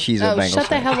us. she's a Oh, Bengals shut the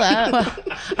fan. hell up.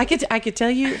 I could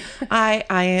tell you, I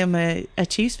am a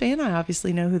Chiefs fan. I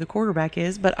obviously know who the quarterback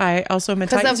is, but I also am a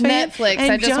Because Titans of fan. Netflix.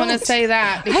 and I just want to don't. say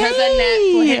that. Because of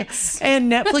Hey! Netflix.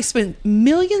 And Netflix spent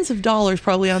millions of dollars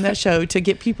probably on that show to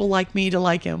get people like me to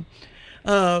like him.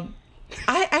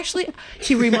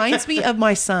 He reminds me of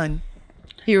my son.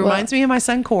 He reminds me of my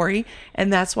son Corey,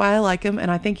 and that's why I like him. And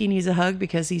I think he needs a hug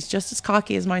because he's just as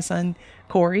cocky as my son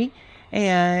Corey.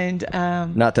 And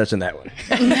Not touching that one.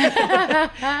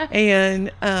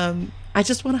 I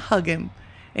just want to hug him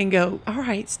and go, all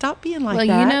right, stop being like Well,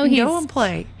 that. you know and go he's- and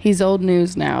play. He's old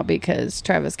news now because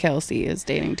Travis Kelce is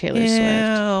dating Taylor Swift.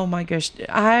 Oh my gosh!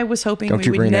 I was hoping Don't we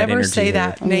you would bring that never energy say here.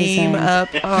 that I'm just name saying. up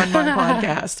on my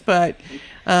podcast, but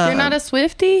You're not a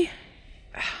Swiftie?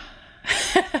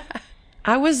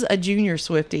 I was a junior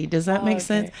Swiftie. Does that make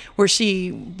sense? Where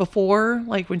she before,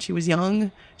 like when she was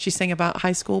young, she sang about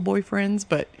high school boyfriends,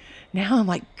 but now I'm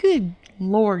like, good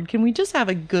Lord, can we just have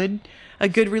a good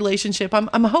relationship?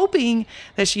 I'm hoping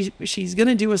that she's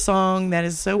gonna do a song that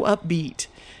is so upbeat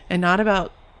and not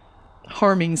about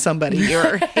harming somebody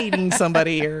or hating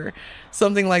somebody or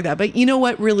something like that. But you know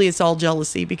what? Really, it's all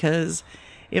jealousy because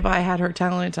if I had her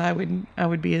talent, I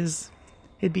would be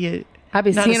it'd be a I'd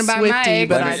be not singing a about my Swiftie, ex.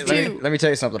 but I I Let do. me, let me tell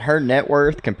you something. Her net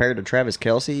worth compared to Travis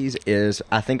Kelce's is,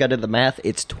 I think I did the math,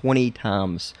 it's 20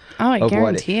 times. Oh, I of what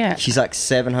guarantee it. She's like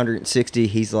 760.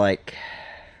 He's like,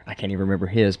 I can't even remember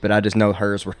his, but I just know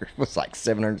hers was like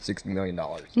 $760 million.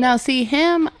 Now, see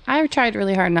him, I tried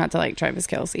really hard not to like Travis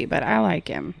Kelce, but I like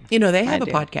him. You know, they have I a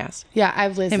do. podcast. Yeah,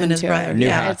 I've listened Him and his to brother. it. New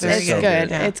Yeah, Heights it's is so good.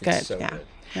 good. It's good. It's so Yeah. good.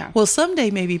 Yeah. Well,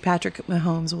 someday maybe Patrick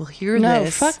Mahomes will hear No,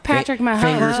 this. fuck Patrick Fingers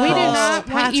Mahomes. We do crossed. not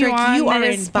want you Patrick, on you are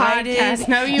this invited. podcast.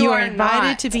 No, you are invited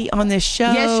not. to be on this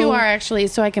show. Yes, you are actually,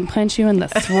 so I can punch you in the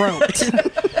throat.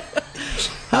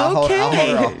 I'll hold her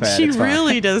off, Pat. She It's fine.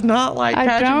 really does not like I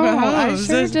Patrick don't. Mahomes. I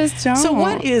sure just don't. So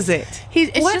what is it?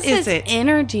 It's What just is his it?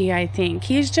 energy, I think.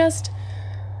 He's just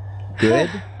Good?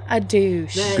 a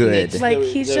douche. Good. Like,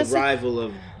 he's the just rival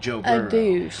of Joe a Burrow.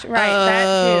 douche. Right, that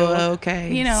too. Oh,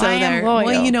 okay. You know, so I am there- loyal.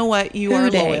 Well, you know what? You Who are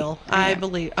dey? loyal. I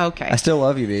believe. Okay. I still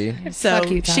love you, B. So Fuck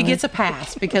you, she Tyler. gets a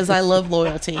pass because I love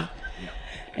loyalty.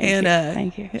 And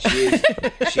Thank you.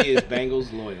 She is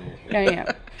Bengals loyal. Yeah,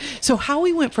 yeah. so how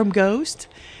we went from Ghost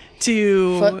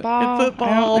to Football,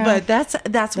 I don't know. but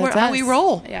that's how we us.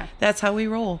 roll. Yeah. That's how we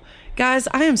roll. Guys,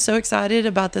 I am so excited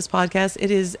about this podcast.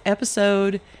 It is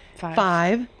episode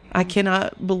 5. I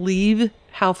cannot believe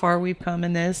how far we've come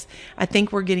in this. I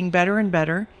think we're getting better and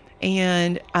better.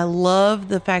 And I love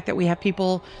the fact that we have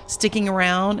people sticking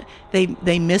around.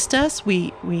 They missed us.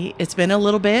 It's been a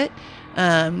little bit.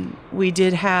 We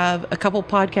did have a couple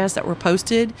podcasts that were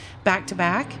posted back to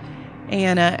back.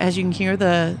 And as you can hear,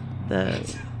 the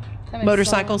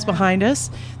motorcycles behind us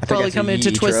probably that's a coming to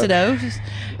Yee Twisted truck. Oaks.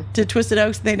 To Twisted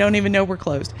Oaks, they don't even know we're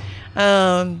closed.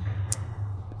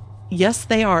 Yes,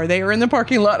 they are. They are in the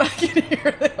parking lot. I can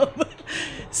hear them.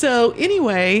 So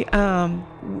anyway, I'm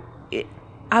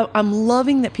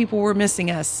loving that people were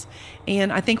missing us.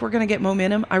 And I think we're going to get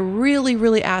momentum. I really,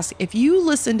 really ask, if you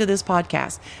listen to this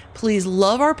podcast, please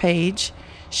love our page,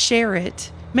 share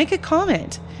it, make a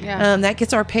comment. Yeah. That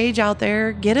gets our page out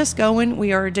there. Get us going.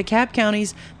 We are DeKalb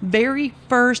County's very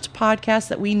first podcast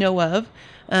that we know of.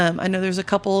 I know there's a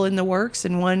couple in the works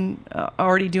and one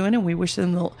already doing it. We wish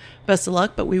them the best of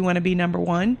luck, but we want to be number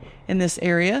one in this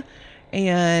area.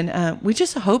 And we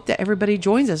just hope that everybody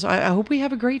joins us. I hope we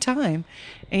have a great time.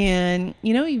 And,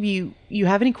 if you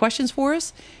have any questions for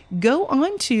us, go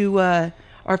on to our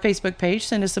Facebook page,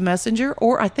 send us a messenger,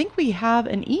 or I think we have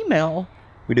an email.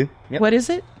 We do. Yep. What is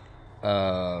it?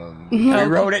 I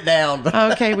wrote it down.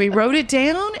 Okay, we wrote it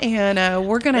down, and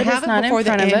we're going to have it before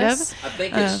the end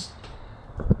of.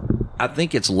 I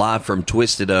think it's live from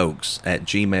Twisted Oaks at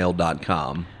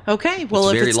gmail.com. Okay, well,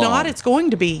 if very it's long. not, it's going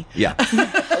to be. Yeah.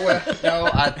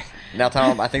 Now,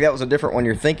 Tom, I think that was a different one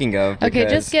you're thinking of. Okay,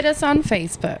 because just get us on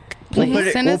Facebook.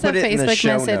 Please send us a put it in the Facebook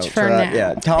show message notes, for right? now.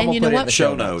 Yeah, Tom And will you put know it in what? the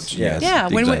Show notes, yes. Yeah,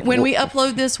 Exactly. when we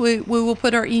upload this, we will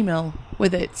put our email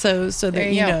with it, so There that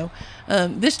you you go. know.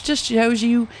 This just shows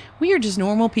you we are just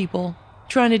normal people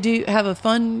trying to have a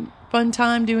fun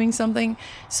time doing something.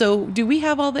 So, do we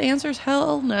have all the answers?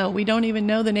 Hell no, we don't even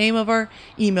know the name of our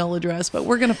email address, but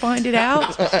we're going to find it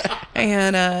out,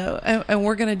 and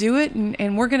we're going to do it,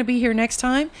 and we're going to be here next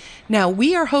time. Now,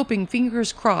 we are hoping,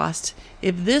 fingers crossed,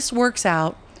 if this works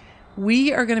out,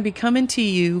 we are going to be coming to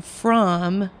you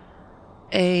from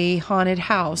a haunted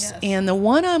house. Yes. And the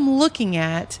one I'm looking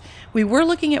at, we were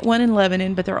looking at one in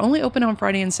Lebanon, but they're only open on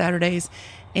Friday and Saturdays.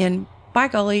 And by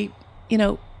golly,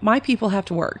 my people have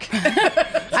to work.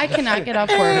 I cannot get off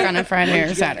work on a Friday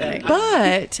or Saturday.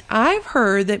 But I've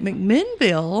heard that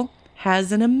McMinnville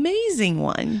has an amazing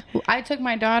one. I took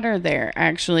my daughter there,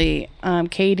 actually.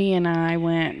 Katie and I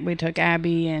went. We took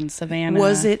Abby and Savannah.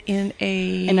 Was it in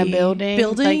a building?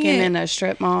 Like in a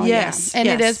strip mall? Yes, Yeah. And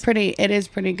yes. it is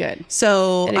pretty good.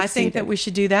 So It I think exceeded. that we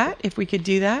should do that, if we could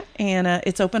do that. And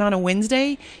it's open on a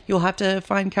Wednesday. You'll have to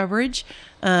find coverage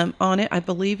on it. I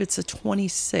believe it's the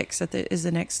 26th is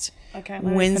the next Okay, let me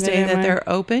put Wednesday it in that my they're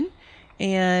open.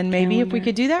 And maybe if we calendar.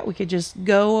 could do that, we could just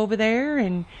go over there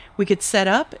and we could set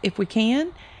up if we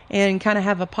can and kind of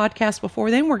have a podcast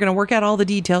before then. We're going to work out all the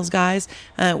details, guys,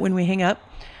 when we hang up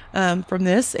from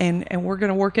this, and we're going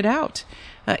to work it out.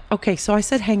 Okay, so I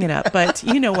said hang it up, but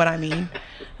you know what I mean.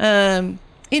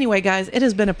 Anyway, guys, it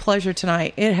has been a pleasure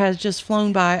tonight. It has just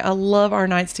flown by. I love our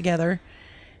nights together.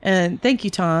 And thank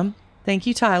you, Tom. Thank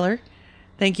you, Tyler.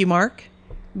 Thank you, Mark.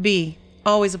 B,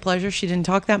 always a pleasure. She didn't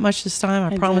talk that much this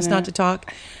time. I promise not to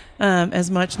talk as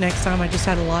much next time. I just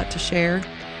had a lot to share.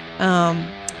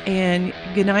 And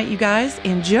good night, you guys.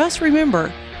 And just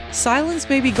remember, silence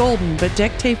may be golden, but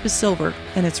duct tape is silver,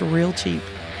 and it's real cheap.